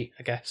love to hate,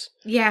 I guess.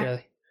 Yeah.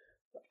 Really.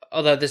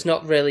 Although there's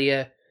not really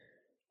a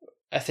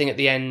thing at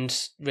the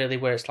end really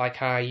where it's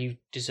like, you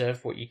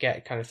deserve what you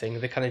get kind of thing.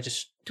 They kind of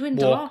just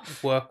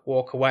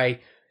walk away.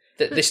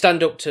 They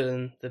stand up to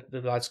them,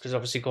 the lads, because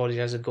obviously Gordy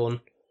has a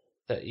gun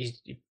that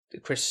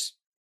Chris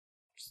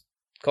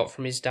got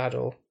from his dad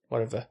or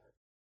whatever.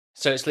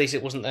 So at least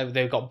it wasn't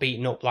they got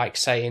beaten up like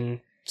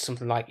saying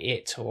something like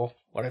it or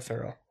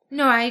whatever.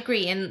 No, I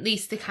agree, and at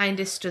least they kind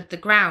of stood the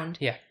ground.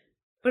 Yeah.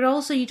 But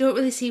also you don't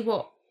really see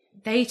what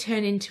they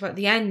turn into at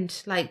the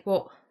end, like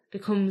what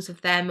becomes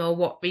of them or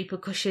what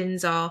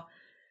repercussions or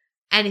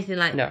anything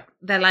like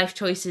their life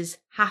choices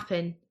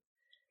happen.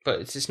 But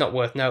it's not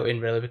worth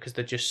noting really because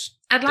they're just.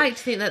 I'd like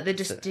to think that they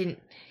just didn't,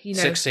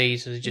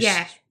 succeed. They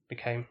just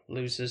became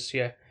losers.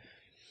 Yeah,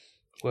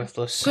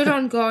 worthless. Good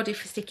on Gordy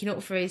for sticking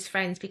up for his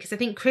friends because I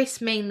think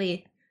Chris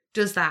mainly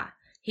does that.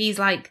 He's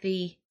like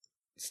the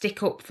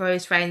stick up for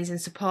his friends and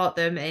support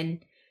them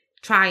and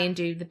try and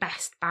do the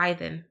best by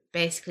them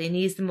basically. And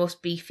he's the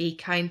most beefy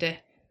kind of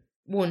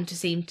one to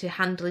seem to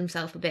handle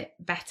himself a bit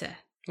better.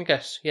 I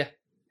guess, yeah.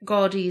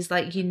 Gordy's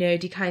like your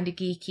nerdy kind of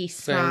geeky,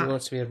 smart. He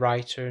wants to be a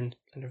writer and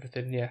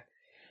everything, yeah.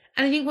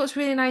 And I think what's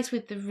really nice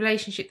with the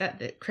relationship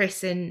that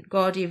Chris and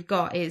Gordy have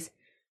got is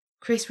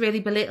Chris really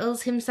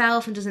belittles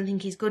himself and doesn't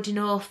think he's good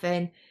enough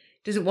and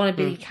doesn't want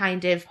to be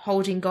kind of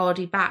holding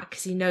Gordy back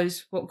because he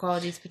knows what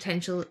Gordy's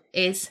potential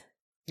is.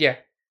 Yeah.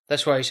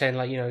 That's why he's saying,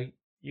 like,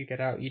 you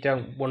get out. You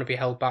don't want to be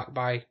held back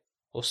by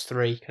us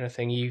three kind of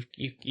thing.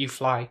 You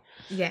fly.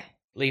 Yeah.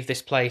 Leave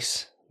this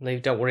place.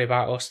 Don't worry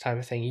about us type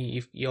of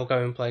thing. You're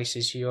going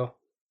places.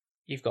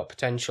 You've got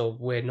potential.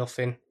 We're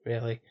nothing,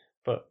 really.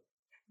 But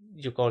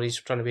your Gordy's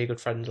trying to be a good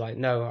friend. Like,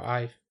 no,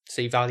 I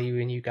see value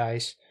in you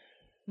guys.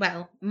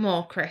 Well,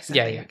 more Chris, I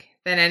think,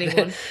 than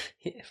anyone.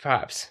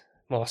 Perhaps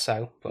more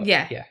so. But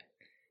yeah.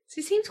 So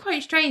it seems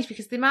quite strange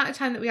because the amount of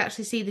time that we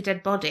actually see the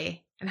dead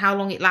body and how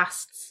long it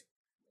lasts,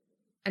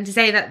 and to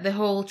say that the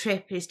whole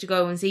trip is to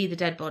go and see the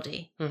dead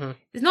body,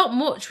 there's not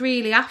much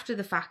really after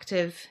the fact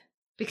of,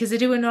 because they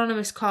do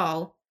anonymous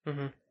call,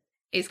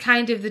 it's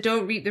kind of they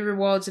don't reap the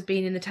rewards of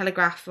being in the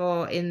Telegraph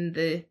or in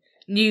the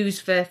news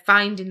for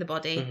finding the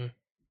body.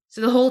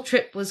 So the whole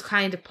trip was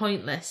kind of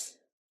pointless.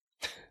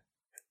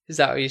 Is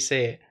that how you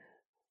see it?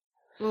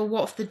 Well,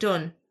 what have they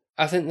done?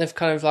 I think they've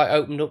kind of like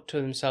opened up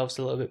to themselves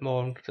a little bit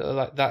more, and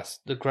like that's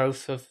the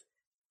growth of.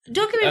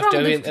 Don't get me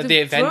wrong, the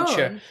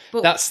adventure.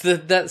 Grown, that's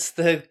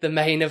the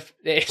main of.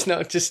 It's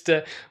not just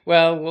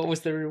what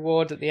was the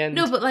reward at the end?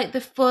 No, but like the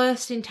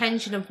first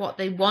intention of what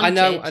they wanted.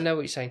 I know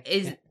what you're saying.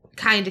 Is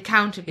kind of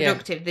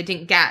counterproductive. They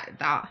didn't get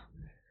that.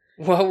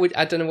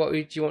 I don't know, what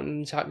would you want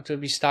them to happen to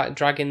be start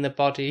dragging the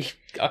body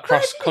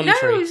across country?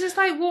 No, it's just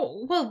like,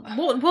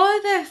 what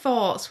were their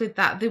thoughts with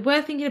that? They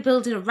were thinking of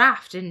building a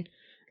raft and,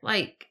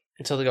 like...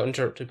 Until they got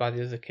interrupted by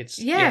the other kids.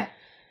 Yeah.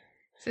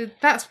 So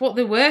that's what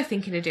they were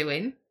thinking of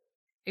doing.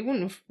 It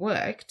wouldn't have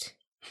worked.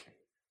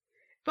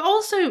 But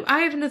also, I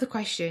have another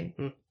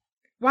question.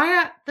 Why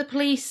aren't the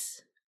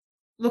police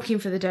looking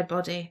for the dead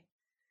body?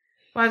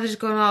 Why are they just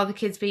going, oh, the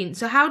kid's been...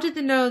 So how did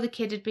they know the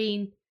kid had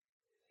been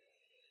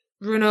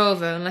run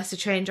over, unless the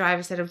train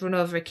driver said I've run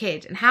over a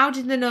kid? And how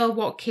did they know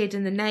what kid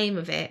and the name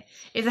of it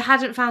if they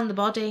hadn't found the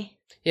body?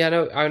 Yeah,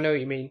 I know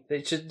what you mean.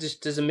 It's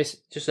just there's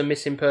a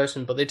missing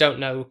person, but they don't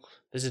know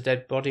there's a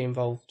dead body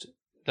involved.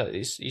 That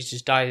he's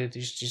just died.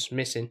 He's just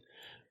missing.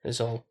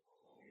 That's all.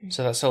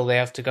 So that's all they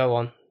have to go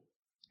on.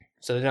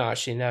 So they don't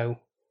actually know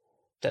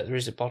that there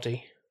is a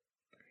body.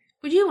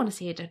 Would you want to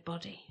see a dead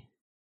body?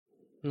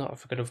 Not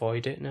if I could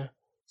avoid it. No.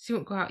 So you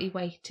won't go out your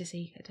way to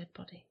see a dead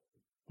body?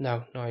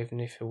 No, not even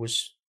if it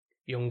was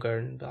younger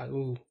and like,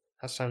 ooh,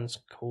 that sounds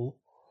cool.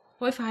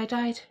 What if I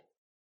died?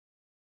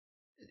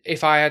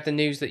 If I had the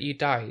news that you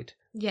died,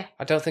 Yeah.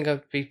 I don't think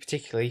I'd be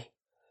particularly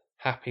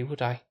happy,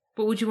 would I?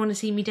 But would you want to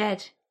see me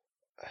dead?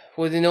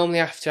 Well, they normally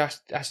have to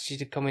ask you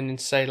to come in and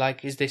say,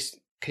 like,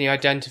 can you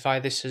identify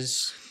this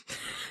as,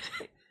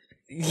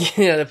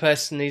 the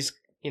person who's,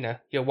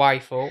 your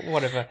wife or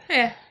whatever.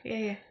 Yeah.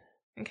 Okay.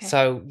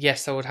 So,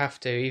 yes, I would have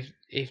to,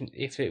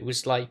 if it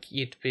was like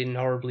you'd been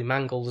horribly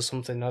mangled or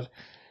something. I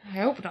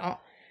hope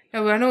not.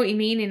 No, I know what you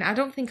mean, and I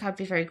don't think I'd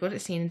be very good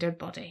at seeing a dead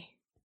body.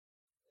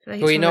 Well,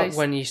 you're not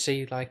when you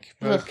see, like,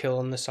 roadkill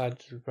on the side of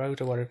the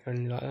road or whatever,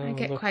 and you're like, oh, I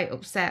get quite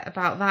upset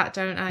about that,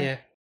 don't I? Yeah.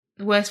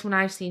 The worst one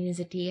I've seen is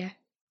a deer.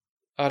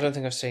 I don't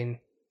think I've seen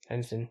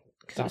anything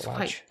that Because it was large.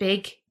 quite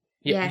big.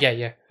 Yeah.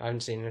 I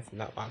haven't seen anything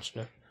that large,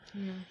 no.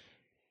 No.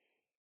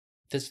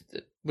 There's,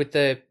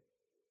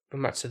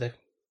 going back to the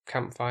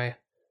campfire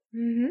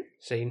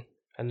scene,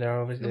 and they're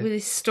obviously... With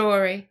his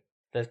story.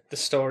 The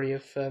story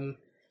of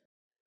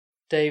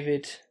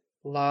David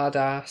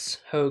Lardass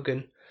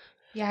Hogan.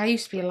 Yeah, I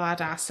used to be a lard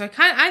ass, so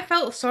I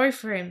felt sorry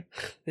for him.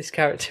 This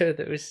character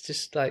that was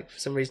just, like, for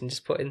some reason,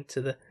 just put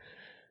into the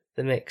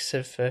mix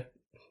of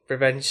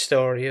revenge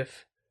story of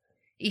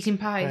Eating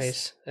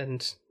pies.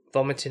 and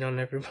vomiting on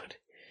everybody.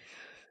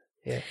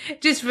 Yeah.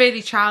 Just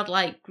really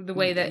childlike, the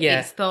way that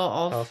it's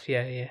thought of.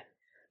 Yeah.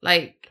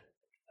 Like...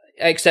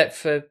 Except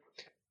for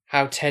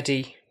how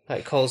Teddy,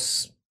 like,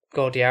 calls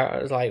Gordy out.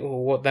 I was like, well,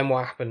 what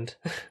happened?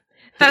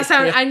 That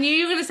sound. I knew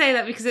you were going to say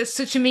that because it's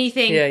such a me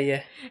thing.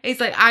 Yeah. It's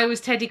like, I was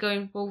Teddy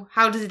going, well,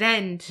 how does it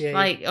end? Yeah,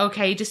 like,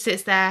 okay, he just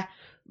sits there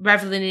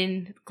reveling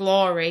in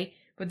glory,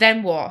 but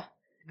then what?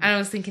 And I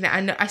was thinking,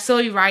 I saw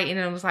you writing,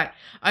 and I was like,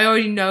 I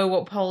already know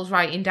what Paul's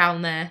writing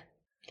down there.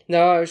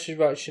 No, I was just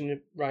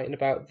writing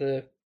about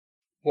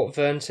what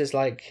Vern says,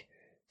 like,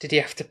 did he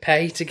have to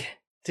pay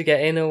to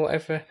get in or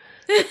whatever?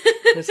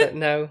 It's like,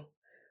 no,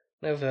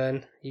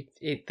 Vern,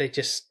 they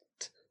just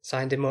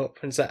signed him up,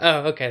 and it's like,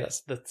 oh, okay,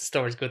 the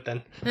story's good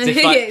then.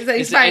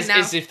 It's fine now.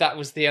 As if that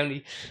was the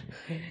only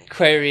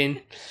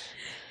querying.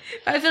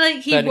 But I feel like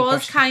he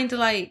was kind of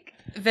like,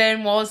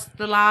 Vern was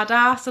the lard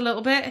ass a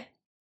little bit.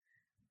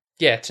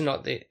 Yeah, to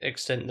not the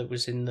extent that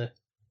was in the...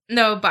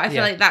 No, but I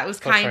feel like that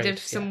was kind portrayed, of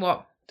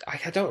somewhat...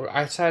 I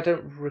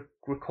don't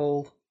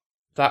recall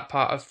that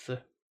part of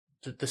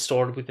the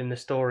story within the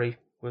story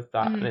with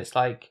that, and it's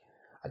like,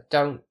 I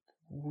don't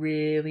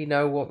really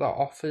know what that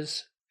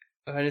offers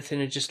or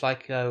anything. It's just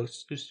like, oh, it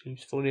just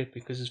seems funny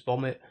because it's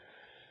vomit.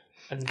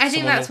 And I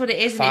think that's what it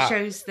is, and it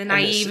shows the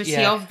naivety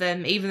yeah. of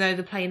them. Even though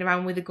they're playing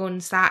around with a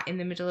gun sat in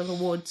the middle of the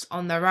woods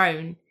on their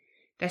own,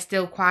 they're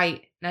still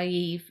quite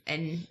naive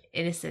and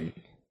innocent,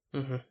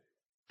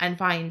 and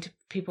find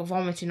people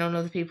vomiting on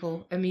other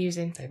people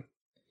amusing.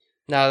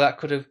 Now that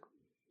could have,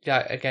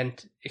 again,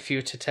 if you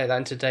were to take that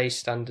in today's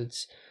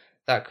standards,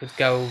 that could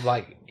go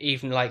like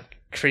even like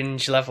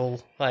cringe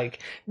level, like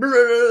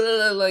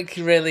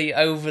really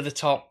over the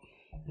top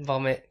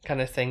vomit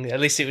kind of thing.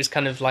 At least it was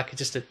kind of like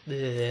just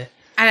a.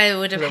 I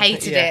would have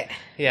hated it.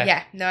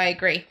 Yeah. No, I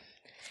agree.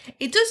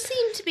 It does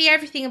seem to be,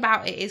 everything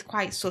about it is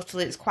quite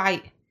subtle. It's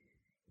quite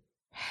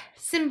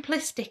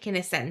simplistic in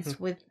a sense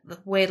with the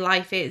way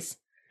life is.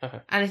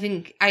 And I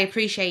think I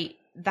appreciate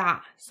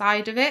that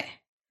side of it.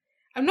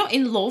 I'm not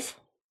in love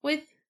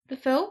with the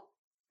film.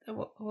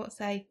 What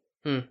say?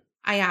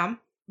 I am.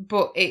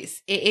 But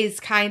it is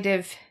kind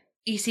of,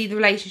 you see the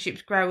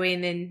relationships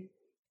growing, and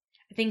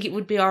I think it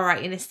would be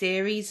alright in a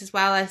series as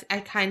well. I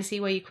kind of see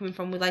where you're coming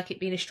from with like it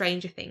being a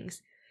Stranger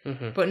Things.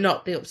 But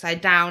not the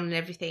upside down and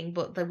everything,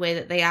 but the way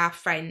that they are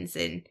friends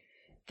and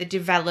they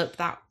develop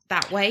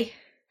that way.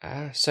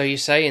 So you're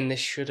saying this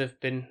should have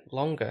been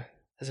longer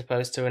as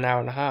opposed to an hour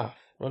and a half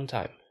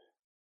runtime?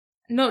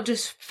 Not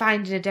just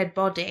finding a dead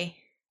body.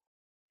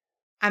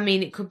 I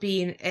mean, it could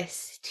be in a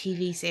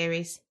TV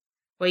series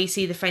where you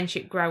see the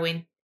friendship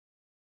growing.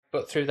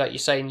 But through that, you're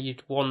saying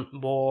you'd want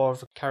more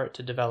of a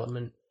character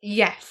development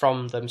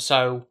from them.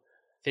 So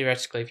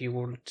theoretically, if you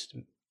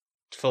wanted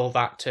for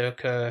that to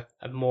occur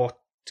and more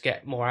to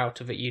get more out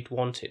of it, you'd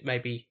want it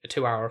maybe a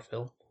 2-hour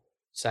film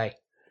say.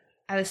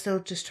 Are they still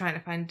just trying to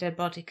find a dead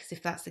body? Because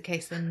if that's the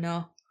case, then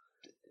no.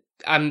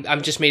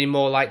 I'm just meaning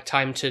more like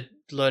time to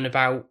learn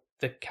about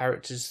the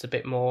characters a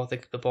bit more,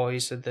 the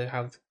boys and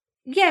how.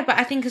 Yeah, but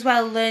I think as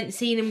well,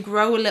 seeing him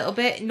grow a little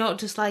bit, not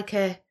just like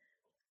a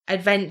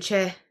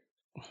adventure.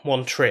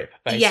 One trip,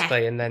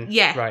 basically, and then...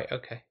 Yeah. Right,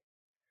 okay.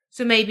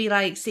 So maybe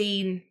like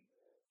seeing...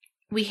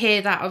 We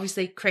hear that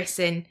obviously Chris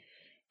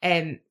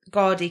and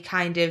Gordy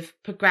kind of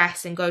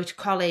progress and go to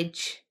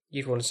college.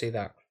 You'd want to see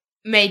that.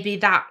 Maybe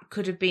that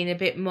could have been a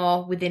bit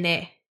more within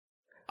it.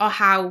 Or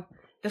how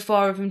the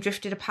four of them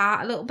drifted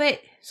apart a little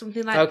bit.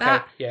 Something like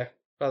that. Okay, yeah.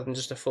 Rather than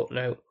just a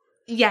footnote.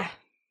 Yeah.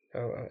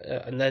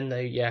 And then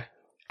they, yeah.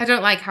 I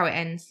don't like how it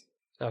ends.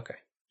 Okay.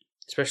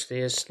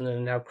 Especially as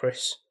now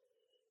Chris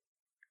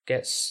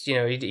gets,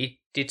 he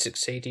did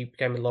succeed, he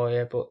became a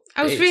lawyer, but...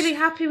 I was really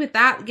happy with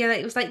that. Yeah,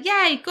 it was like,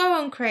 yay, go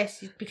on, Chris.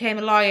 He became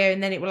a lawyer,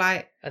 and then it was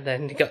like... And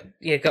then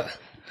he got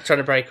trying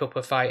to break up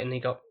a fight, and he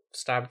got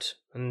stabbed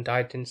and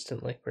died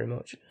instantly, pretty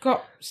much.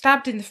 Got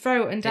stabbed in the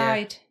throat and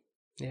died.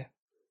 Yeah.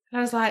 And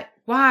I was like,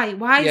 why?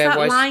 Why is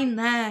that line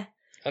there?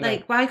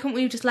 Like, why couldn't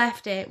we have just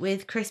left it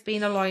with Chris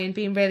being a lawyer and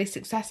being really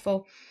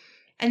successful?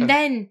 And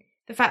then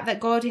the fact that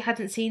Gordy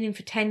hadn't seen him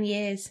for 10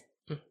 years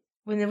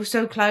when they were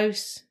so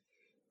close.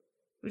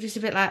 We're just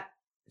a bit like,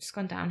 it's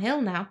gone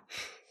downhill now.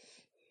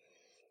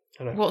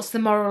 What's the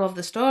moral of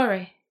the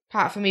story?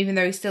 Apart from even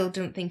though he still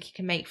don't think he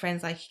can make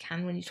friends like he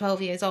can when you're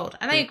 12 years old.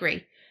 And I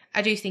agree.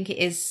 I do think it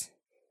is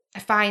a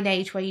fine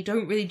age where you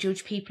don't really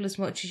judge people as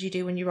much as you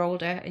do when you're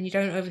older, and you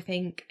don't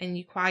overthink, and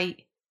you're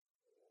quite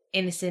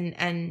innocent.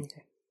 And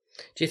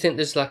do you think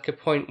there's like a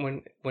point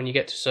when you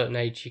get to a certain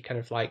age, you kind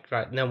of like,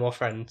 right, no more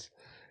friends?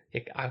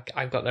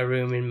 I've got no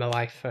room in my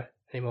life for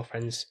any more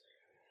friends.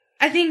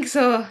 I think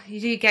so. You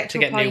do get to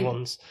a get point. New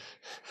ones,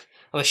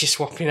 unless you're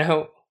swapping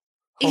out.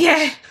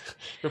 Yeah.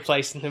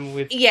 Replacing them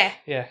with. Yeah.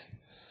 Yeah.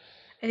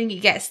 I think it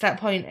gets to that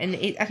point, and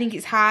I think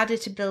it's harder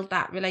to build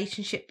that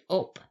relationship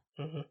up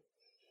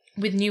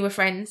with newer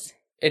friends.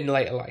 In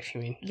later life,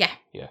 you mean? Yeah.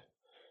 Yeah.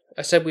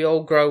 I said we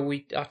all grow.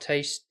 Our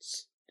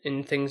tastes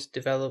in things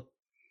develop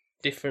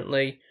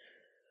differently,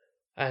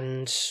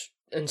 and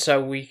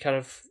so we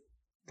can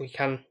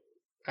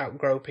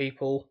outgrow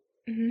people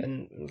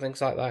and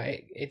things like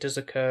that. It does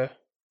occur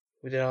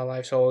within our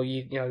lives, or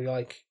you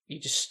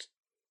just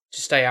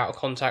stay out of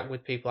contact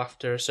with people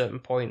after a certain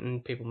point,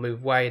 and people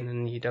move away, and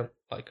then you don't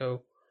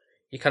go.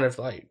 You kind of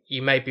like,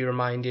 you may be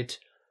reminded.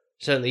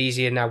 Certainly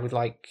easier now with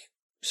like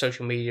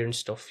social media and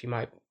stuff. You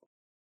might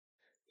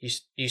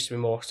used to be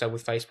more so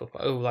with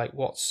Facebook.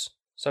 What's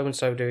so and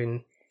so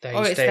doing?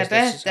 Or it's their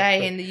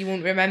birthday, and you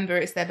won't remember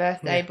it's their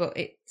birthday, but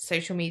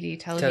social media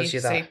tells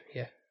you that. So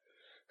yeah.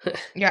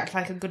 You act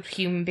like a good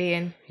human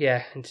being.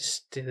 Yeah, and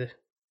just do the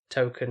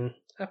token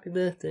happy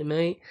birthday,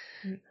 mate.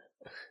 And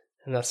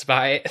that's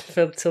about it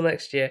until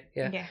next year.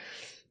 Yeah. Yeah.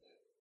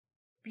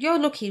 You're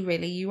lucky,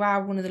 really. You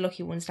are one of the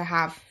lucky ones to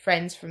have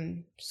friends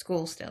from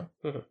school still.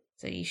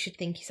 So you should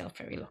think yourself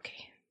very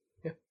lucky.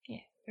 Yeah. Yeah.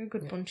 You're a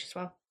good bunch as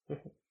well.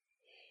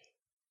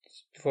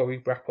 Before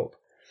we wrap up,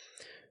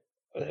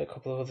 a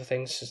couple of other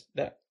things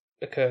that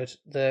occurred.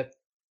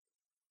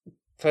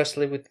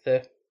 Firstly, with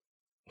the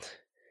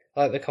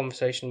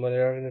conversation when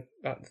they're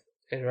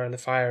around the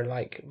fire,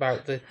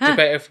 about the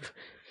debate of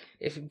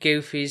if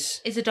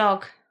Goofy's is a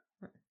dog.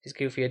 Is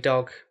Goofy a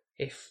dog?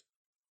 If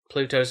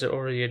Pluto's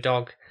already a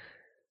dog,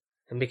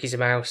 and Mickey's a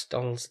mouse,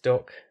 Donald's a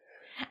duck.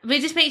 But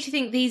it just makes you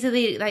think these are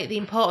the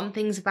important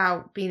things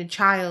about being a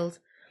child.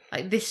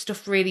 Like, this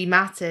stuff really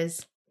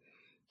matters.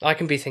 I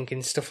can be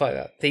thinking stuff like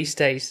that these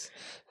days.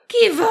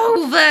 Give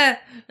over!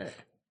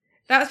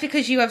 That's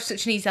because you have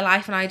such an easy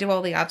life and I do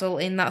all the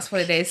adulting. That's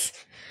what it is.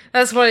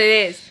 That's what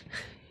it is.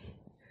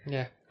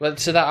 Yeah. Well,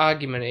 to that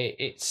argument,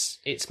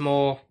 it's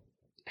more...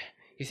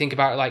 You think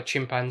about it like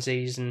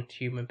chimpanzees and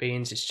human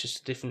beings, it's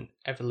just a different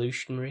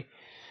evolutionary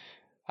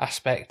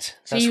aspect.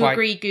 So you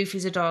agree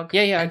Goofy's a dog?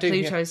 Yeah, I do.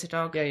 Pluto's a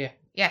dog? Yeah.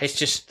 Yes. It's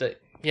just that,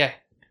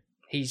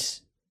 he's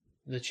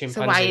the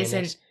chimpanzee. So why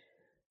isn't...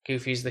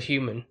 Goofy's the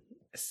human?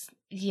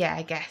 Yeah,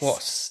 I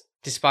guess.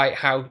 Despite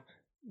how,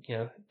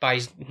 by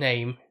his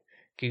name,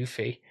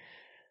 Goofy,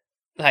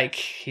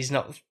 he's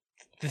not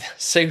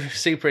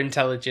super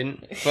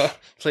intelligent, but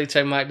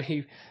Pluto might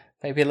be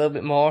maybe a little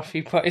bit more if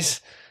he put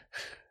his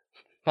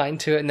mind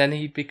to it, and then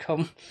he'd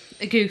become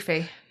a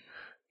Goofy.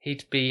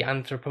 He'd be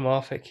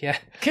anthropomorphic, yeah.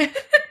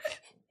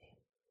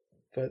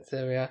 But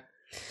there we are.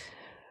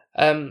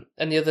 And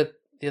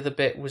the other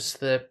bit was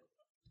when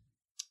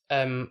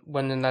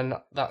and then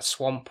that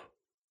swamp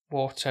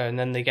water, and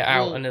then they get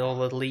out and all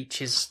the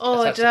leeches.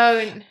 Oh,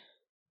 don't.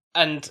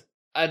 And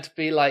I'd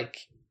be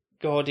like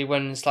Gordy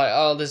when it's like,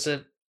 oh, there's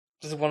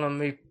one on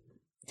me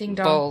ding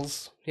dong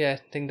balls, yeah,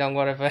 ding dong,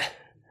 whatever.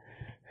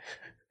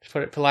 To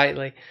put it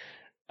politely,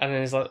 and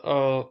then it's like,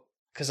 oh,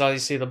 because I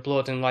see the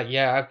blood, and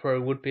I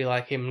probably would be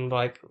like him,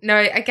 No,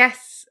 I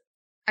guess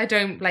I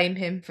don't blame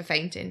him for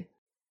fainting.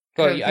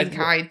 I don't think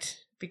I'd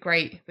be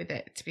great with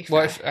it, to be fair.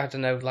 What if, I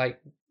don't know,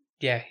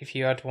 if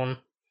you had one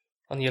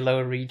on your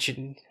lower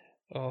region,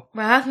 or...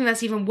 Well, I think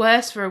that's even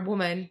worse for a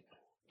woman.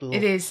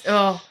 It is.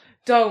 Oh,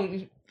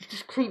 don't.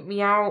 Just creep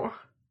me out.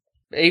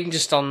 Even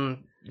just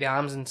on the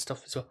arms and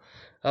stuff as well.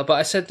 But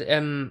I said,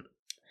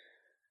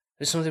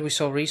 there's something we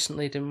saw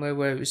recently, didn't we,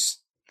 where it was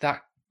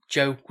that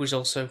joke was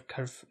also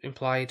kind of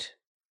implied.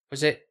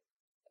 Was it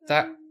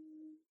that?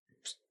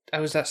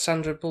 Was that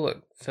Sandra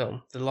Bullock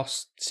film, The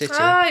Lost City?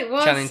 Oh, it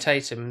was. Channing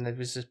Tatum, and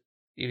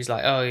he was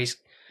like,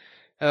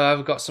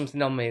 I've got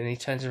something on me, and he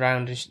turns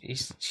around and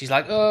she's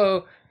like,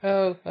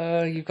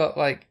 you've got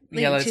like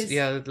Leeches.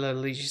 yellow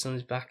leeches on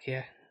his back,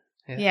 yeah.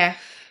 Yeah.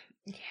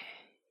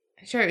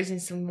 I'm sure it was in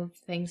some other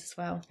things as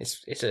well.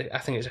 I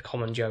think it's a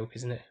common joke,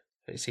 isn't it?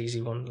 It's an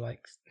easy one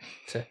like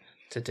to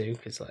do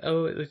because like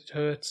it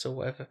hurts or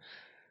whatever.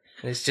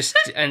 And it's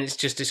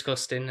just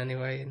disgusting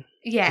anyway. And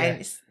Yeah.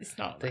 It's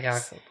not. They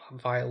nice. are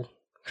vile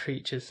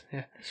creatures.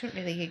 Yeah, They shouldn't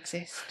really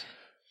exist.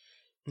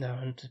 no,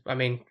 and I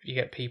mean you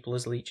get people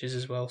as leeches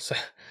as well. So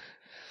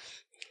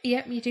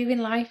Yep, you do in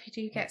life. You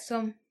do get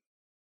some.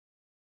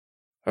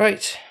 all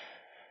right,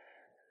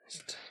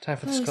 it's time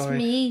for the It's scoring.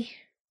 me.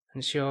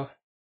 And it's your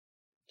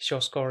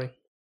scoring.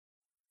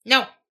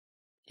 No,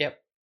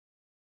 Yep,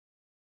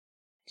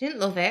 didn't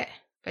love it,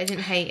 but I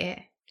didn't hate it.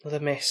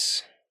 another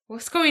miss.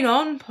 What's going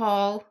on,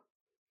 Paul?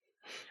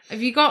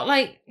 Have you got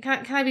like?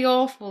 Can I be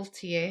awful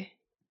to you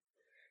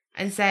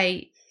and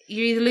say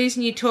you're either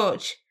losing your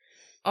touch,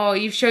 or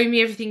you've shown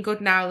me everything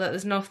good now that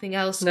there's nothing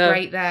else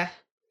great there,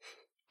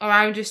 or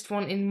I'm just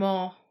wanting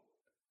more.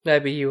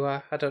 Maybe you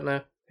are. I don't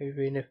know.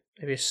 Maybe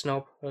a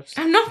snob.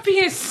 I'm not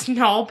being a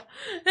snob.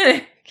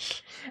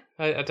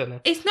 I don't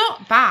know. It's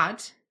not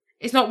bad.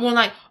 It's not one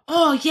like,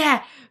 oh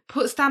yeah,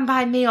 put Stand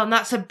By Me on.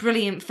 That's a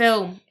brilliant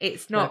film.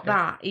 It's not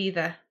that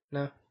either.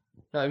 No,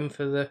 not even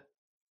for the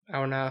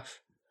hour and a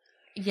half.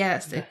 Yeah,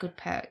 that's a good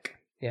perk.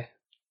 Yeah.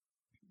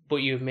 But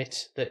you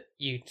admit that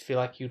you'd feel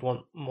like you'd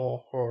want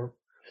more, or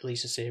at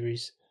least a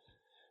series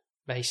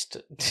based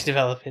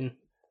developing.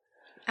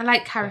 I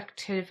like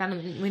character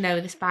development. We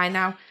know this by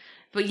now.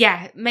 But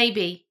yeah,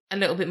 maybe a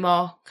little bit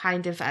more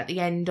kind of at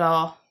the end,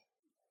 or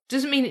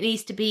doesn't mean it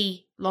needs to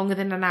be longer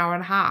than an hour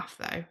and a half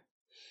though.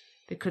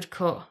 They could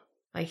cut,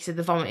 like you said,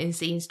 the vomiting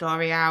scene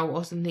story out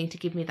or something to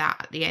give me that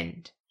at the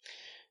end.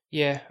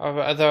 Yeah,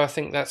 although I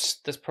think that's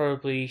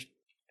probably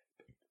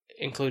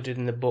included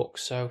in the book,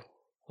 or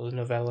the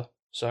novella.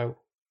 So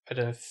I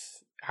don't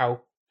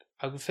know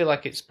I would feel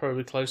like it's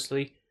probably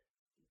closely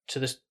to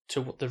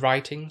the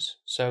writings.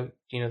 So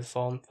the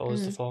form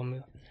follows the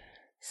formula.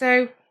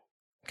 So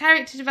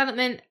character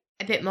development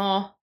a bit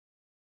more.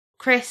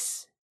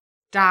 Chris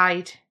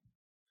died,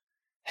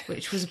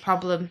 which was a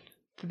problem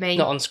for me.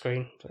 Not on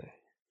screen, but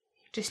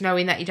just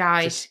knowing that he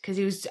died,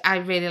 because I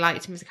really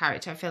liked him as a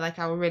character. I feel like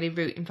I was really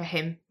rooting for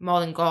him more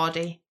than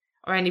Gordy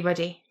or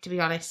anybody, to be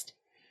honest.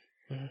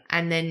 Mm-hmm.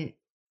 And then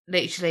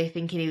literally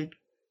thinking he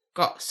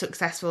got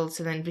successful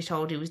to then be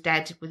told he was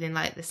dead within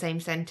like the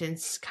same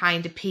sentence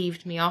kind of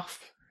peeved me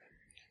off.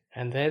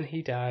 And then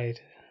he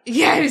died.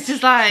 Yeah, it was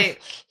just like,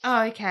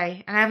 oh,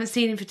 okay. And I haven't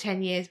seen him for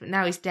 10 years, but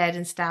now he's dead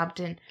and stabbed,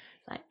 and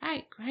like,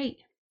 right, great.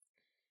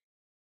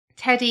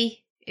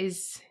 Teddy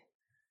is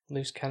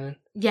Loose cannon.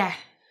 Yeah.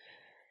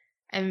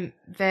 And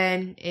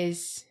Vern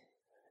is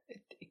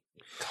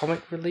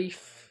Comic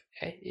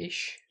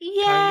relief-ish.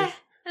 Yeah,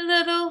 a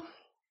little.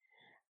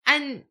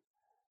 And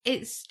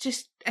it's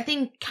just, I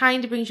think,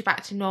 kind of brings you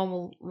back to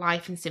normal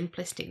life and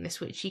simplisticness,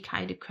 which you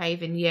kind of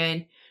crave and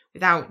yearn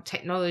without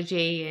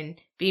technology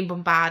and being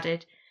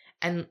bombarded,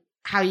 and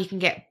how you can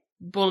get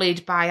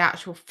bullied by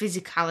actual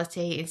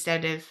physicality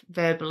instead of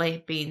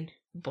verbally being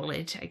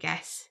bullied, I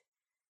guess.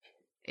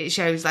 It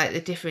shows like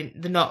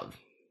the not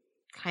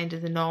kind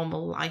of the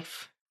normal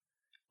life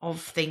of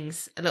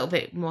things, a little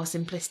bit more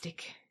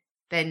simplistic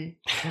than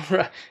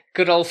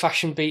good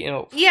old-fashioned beating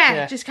up.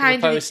 Yeah, just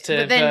kind as opposed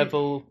of to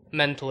verbal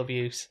mental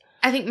abuse.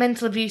 I think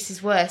mental abuse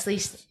is worse. At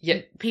least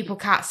people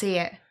can't see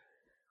it.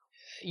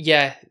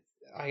 Yeah,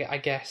 I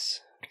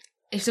guess.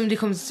 If somebody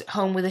comes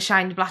home with a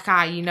shiny black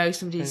eye, you know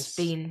somebody's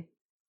been...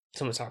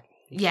 Someone's happened.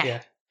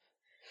 Yeah.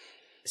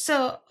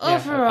 So,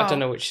 overall... I don't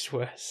know which is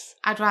worse.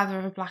 I'd rather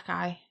have a black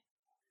eye.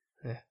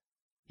 Yeah.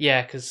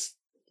 Yeah, because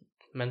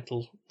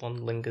mental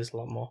one lingers a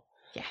lot more.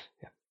 Yeah.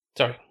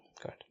 Sorry,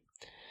 go ahead.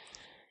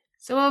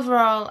 So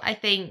overall, I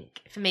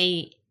think, for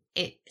me,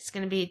 it's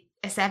going to be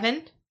a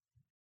 7.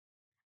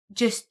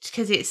 Just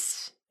because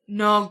it's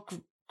no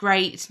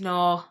great,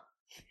 no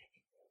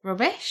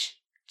rubbish.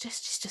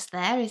 It's just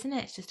there, isn't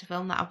it? It's just a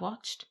film that I've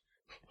watched.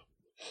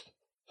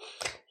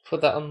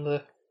 Put that on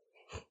the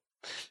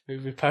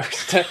movie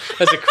poster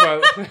as a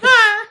quote.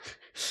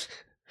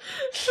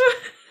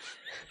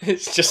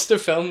 It's just a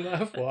film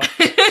that I've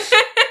watched.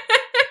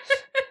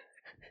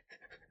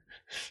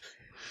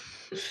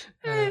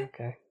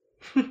 Okay.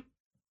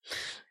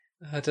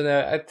 I don't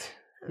know.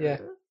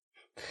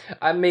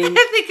 I mean,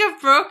 I think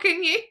I've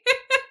broken you.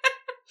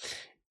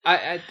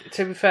 I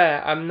to be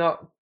fair, I'm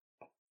not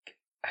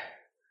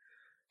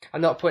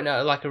putting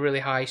out like a really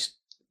high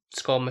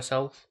score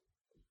myself.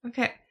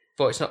 Okay.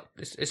 But it's not.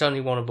 It's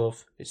only one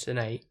above. It's an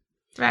 8.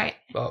 Right.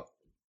 But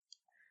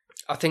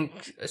I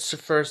think it's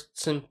for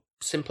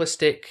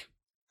simplistic,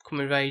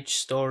 coming of age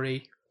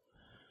story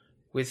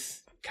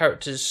with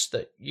characters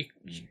that you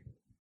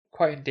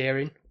quite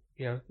endearing.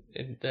 You know,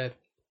 in the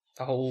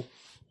whole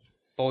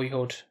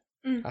boyhood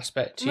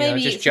aspect. You Maybe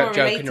know, just it's more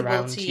joking relatable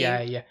around. to you,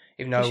 Yeah.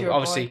 Even 'cause you're though a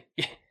obviously,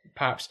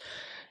 perhaps,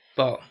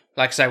 but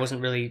like I say,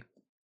 wasn't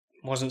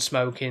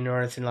smoking or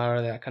anything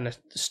like that kind of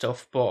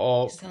stuff.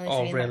 But He's only or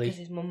saying that really, because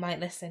his mum might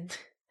listen.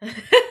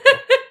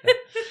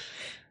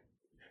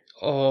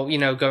 or you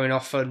know, going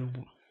off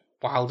on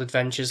wild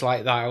adventures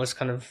like that. I was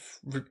kind of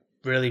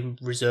really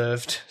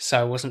reserved, so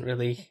I wasn't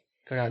really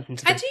going out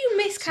into. I do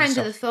miss kind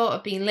stuff. of the thought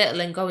of being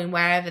little and going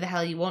wherever the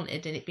hell you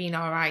wanted and it being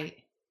alright.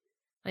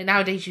 Like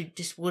nowadays you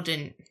just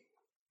wouldn't.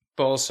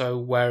 But also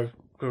where I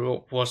grew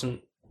up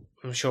wasn't,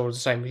 I'm sure the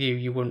same with you,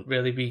 you wouldn't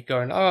really be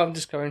going, oh, I'm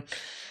just going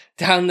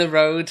down the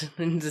road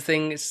and the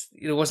thing.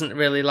 It wasn't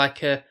really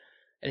like an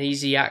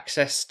easy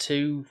access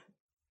to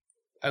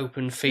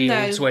open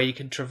fields No. where you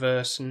could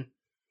traverse and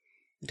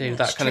do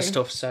That's that kind of true.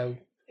 stuff. So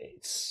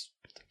it's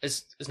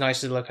as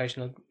nice as the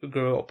location I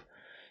grew up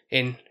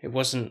in, it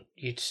wasn't,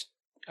 you'd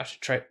have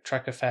to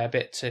trek a fair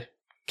bit to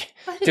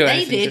I think do they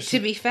anything. did, to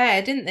be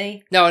fair, didn't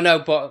they? No,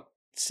 but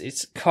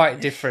it's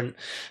quite different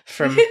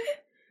from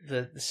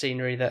the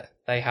scenery that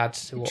they had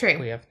to what True.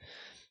 we have.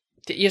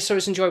 Yeah, so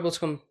it's enjoyable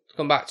to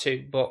come back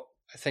to, but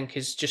I think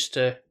it's just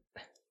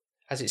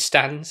as it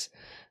stands.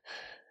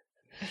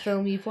 A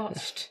film you've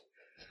watched.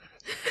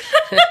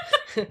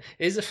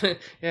 Is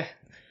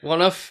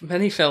one of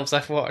many films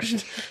I've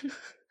watched,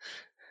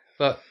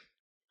 but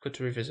good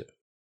to revisit.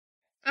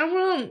 I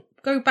won't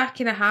go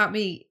back in a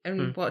heartbeat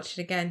and watch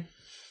it again.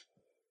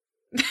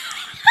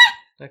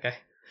 Okay.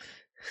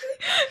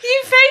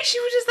 Your face,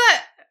 you were just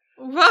like,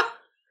 what?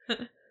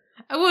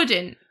 I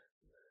wouldn't.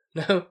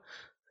 No.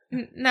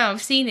 No,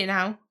 I've seen it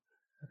now.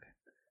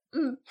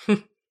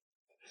 Okay.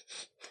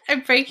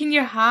 I'm breaking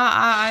your heart,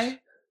 aren't I?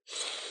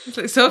 It's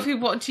like, Sophie,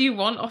 what do you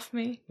want off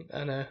me?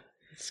 I know.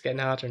 It's getting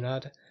harder and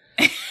harder.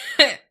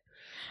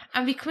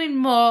 I'm becoming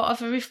more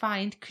of a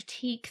refined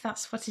critique,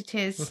 that's what it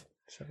is.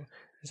 So,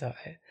 is that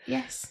it?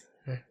 Yes.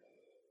 Yeah.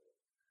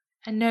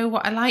 I know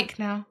what I like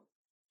now.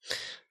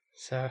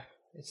 So,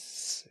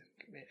 it's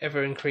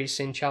ever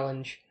increasing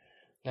challenge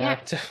now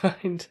to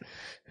find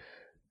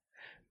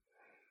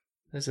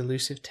those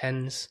elusive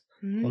 10s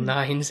or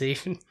 9s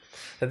even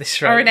at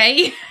this rate. Or an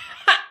 8.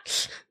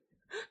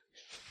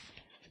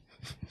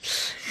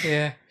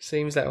 Yeah,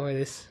 seems that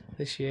way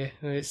this year.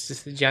 It's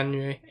just the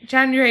January.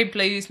 January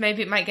blues.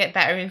 Maybe it might get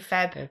better in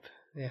Feb.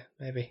 Yeah,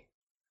 maybe.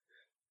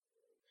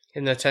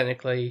 Even though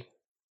technically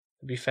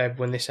it'll be Feb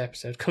when this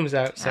episode comes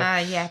out. So.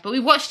 Yeah, but we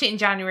watched it in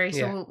January, so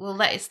Yeah. we'll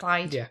let it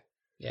slide. Yeah,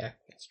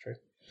 that's true.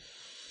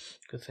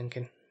 Good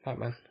thinking,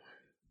 Batman.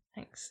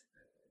 Thanks.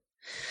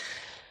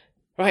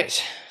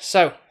 Right,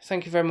 so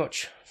thank you very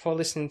much for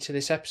listening to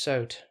this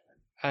episode.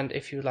 And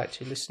if you would like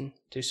to listen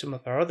to some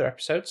of our other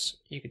episodes,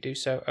 you could do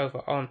so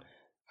over on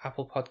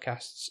Apple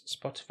Podcasts,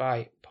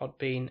 Spotify,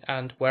 Podbean,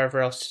 and wherever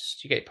else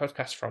you get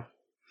podcasts from.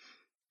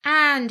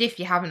 And if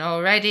you haven't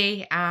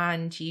already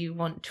and you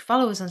want to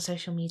follow us on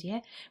social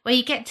media, where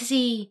you get to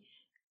see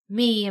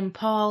me and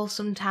Paul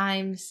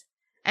sometimes,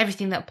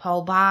 everything that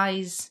Paul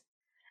buys,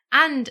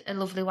 and a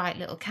lovely white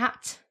little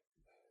cat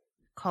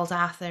called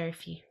Arthur,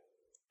 if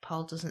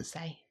Paul doesn't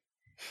say,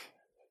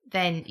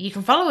 then you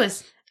can follow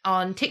us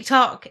on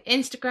TikTok,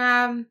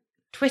 Instagram,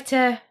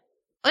 Twitter,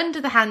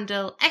 under the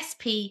handle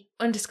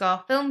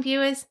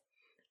SP_filmviewers,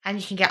 and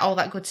you can get all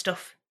that good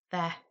stuff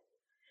there.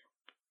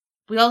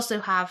 We also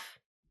have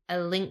a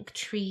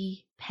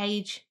Linktree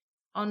page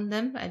on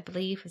them, I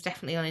believe. It's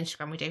definitely on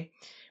Instagram we do,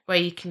 where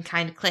you can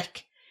kind of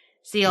click,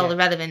 see all the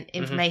relevant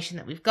information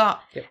that we've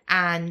got. Yep.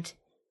 And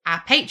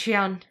our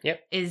Patreon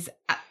is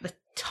at the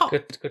top.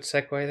 Good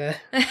segue there.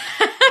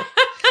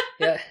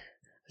 Yeah, let's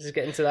just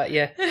get into that,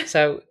 yeah.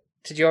 So,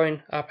 to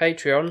join our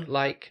Patreon,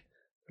 like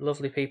the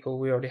lovely people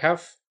we already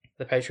have,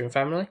 the Patreon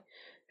family,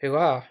 who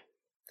are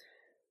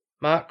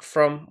Mark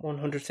from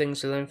 100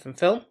 Things to Learn from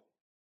Film,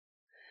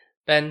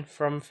 Ben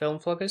from Film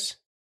Vloggers,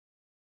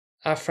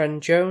 our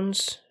friend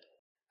Jones,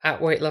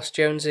 at Weight Loss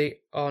Jonesy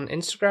on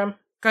Instagram.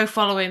 Go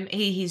follow him.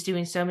 He's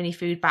doing so many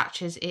food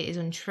batches, it is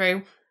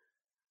untrue.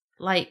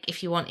 Like,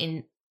 if you're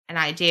wanting an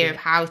idea of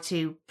how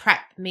to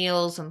prep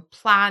meals and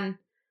plan,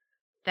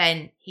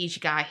 then he's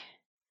your guy.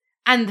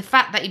 And the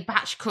fact that he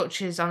batch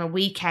coaches on a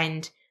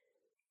weekend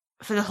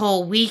for the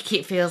whole week,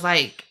 it feels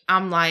like,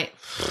 I'm like,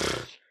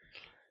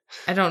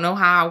 I don't know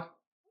how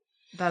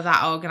they're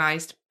that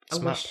organised.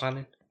 Smart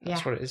planning.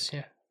 That's what it is,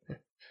 yeah.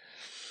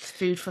 It's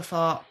food for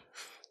thought.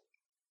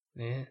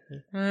 Yeah.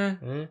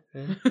 And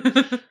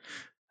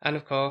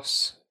of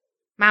course,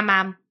 My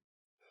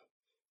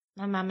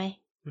mammy,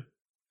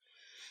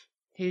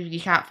 who you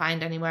can't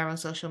find anywhere on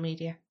social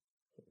media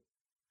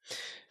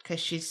because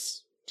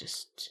she's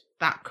just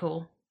that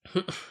cool.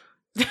 off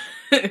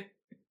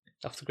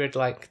the grid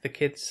like the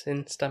kids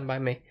in Stand By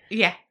Me.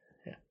 Yeah.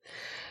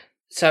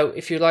 So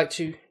if you'd like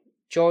to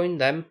join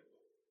them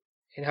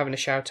in having a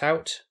shout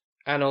out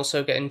and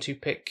also getting to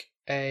pick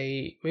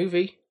a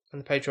movie on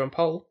the Patreon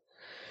poll,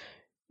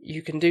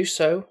 you can do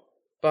so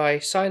by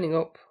signing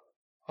up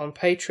on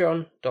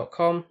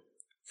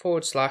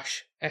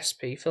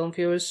patreon.com/SP Film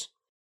Viewers.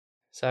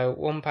 So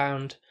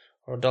 £1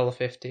 or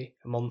 $1.50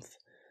 a month,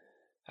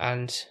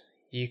 and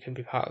you can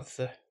be part of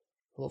the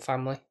little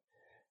family.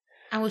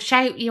 And we'll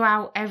shout you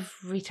out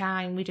every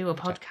time we do a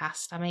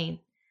podcast. I mean,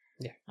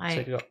 yeah. Like, so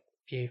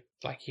you've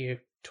got your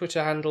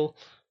Twitter handle,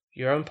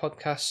 your own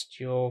podcast,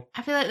 your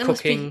I feel like there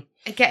cooking.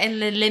 must be getting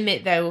the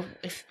limit though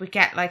if we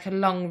get like a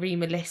long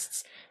ream of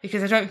lists,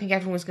 because I don't think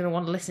everyone's going to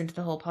want to listen to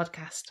the whole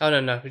podcast.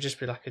 Oh no, it'd just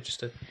be like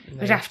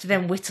We'd have to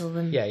then whittle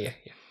them. Yeah.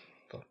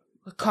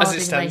 Accordingly.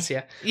 As it stands,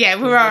 yeah. Yeah,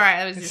 we're all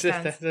right as it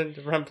stands.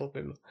 Ramble a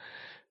bit more.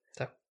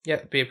 So yeah,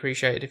 it'd be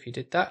appreciated if you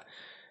did that.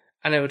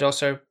 And it would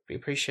also be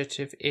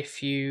appreciative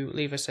if you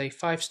leave us a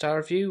 5-star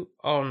review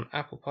on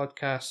Apple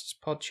Podcasts,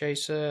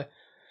 Podchaser,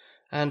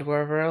 and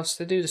wherever else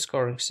they do the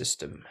scoring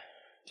system.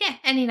 Yeah,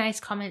 any nice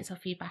comments or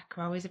feedback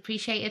are always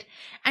appreciated.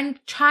 And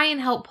try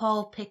and help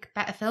Paul pick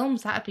better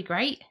films. That'd be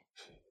great.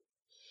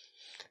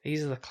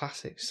 These are the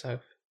classics, so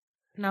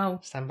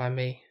No. Stand By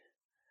Me,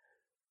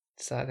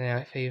 Saturday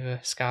Night Fever,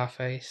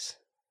 Scarface.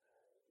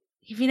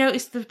 Have you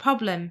noticed the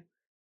problem?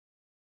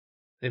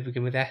 They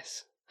begin with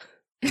S.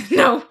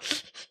 No.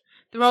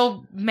 They're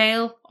all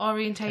male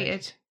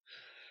orientated.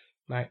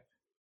 Right.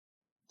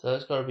 So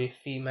it's got to be a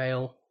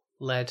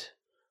female-led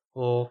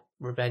or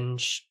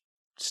revenge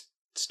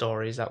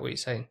story. Is that what you're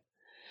saying? I'm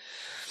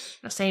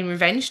not saying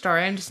revenge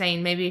story. I'm just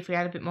saying maybe if we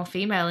had a bit more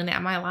female in it, I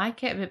might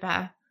like it a bit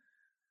better.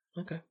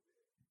 Okay.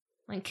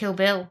 Like Kill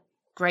Bill.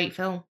 Great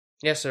film.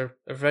 Yes, a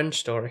revenge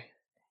story.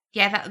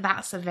 Yeah,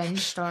 that's a revenge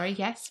story,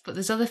 yes. But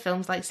there's other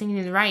films like Singing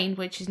in the Rain,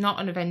 which is not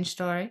an revenge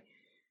story.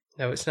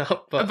 No, it's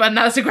not. But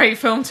that's a great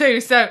film too,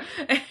 so...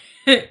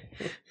 If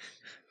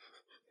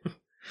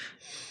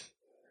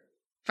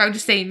I'm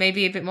just saying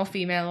maybe a bit more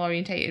female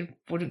orientated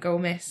wouldn't go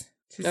amiss.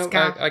 no,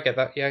 I get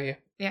that. Yeah.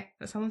 Yeah,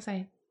 that's all I'm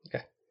saying.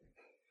 Okay.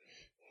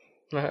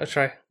 Right, I'll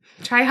try.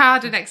 Try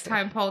harder next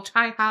time, Paul.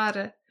 Try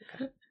harder.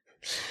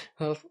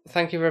 Well,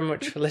 thank you very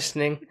much for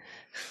listening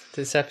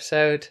to this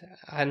episode,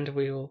 and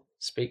we will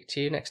speak to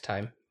you next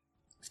time.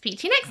 Speak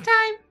to you next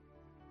time.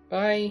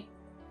 Bye.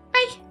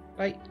 Bye.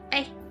 Bye.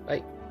 Bye.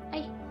 Bye.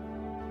 Bye.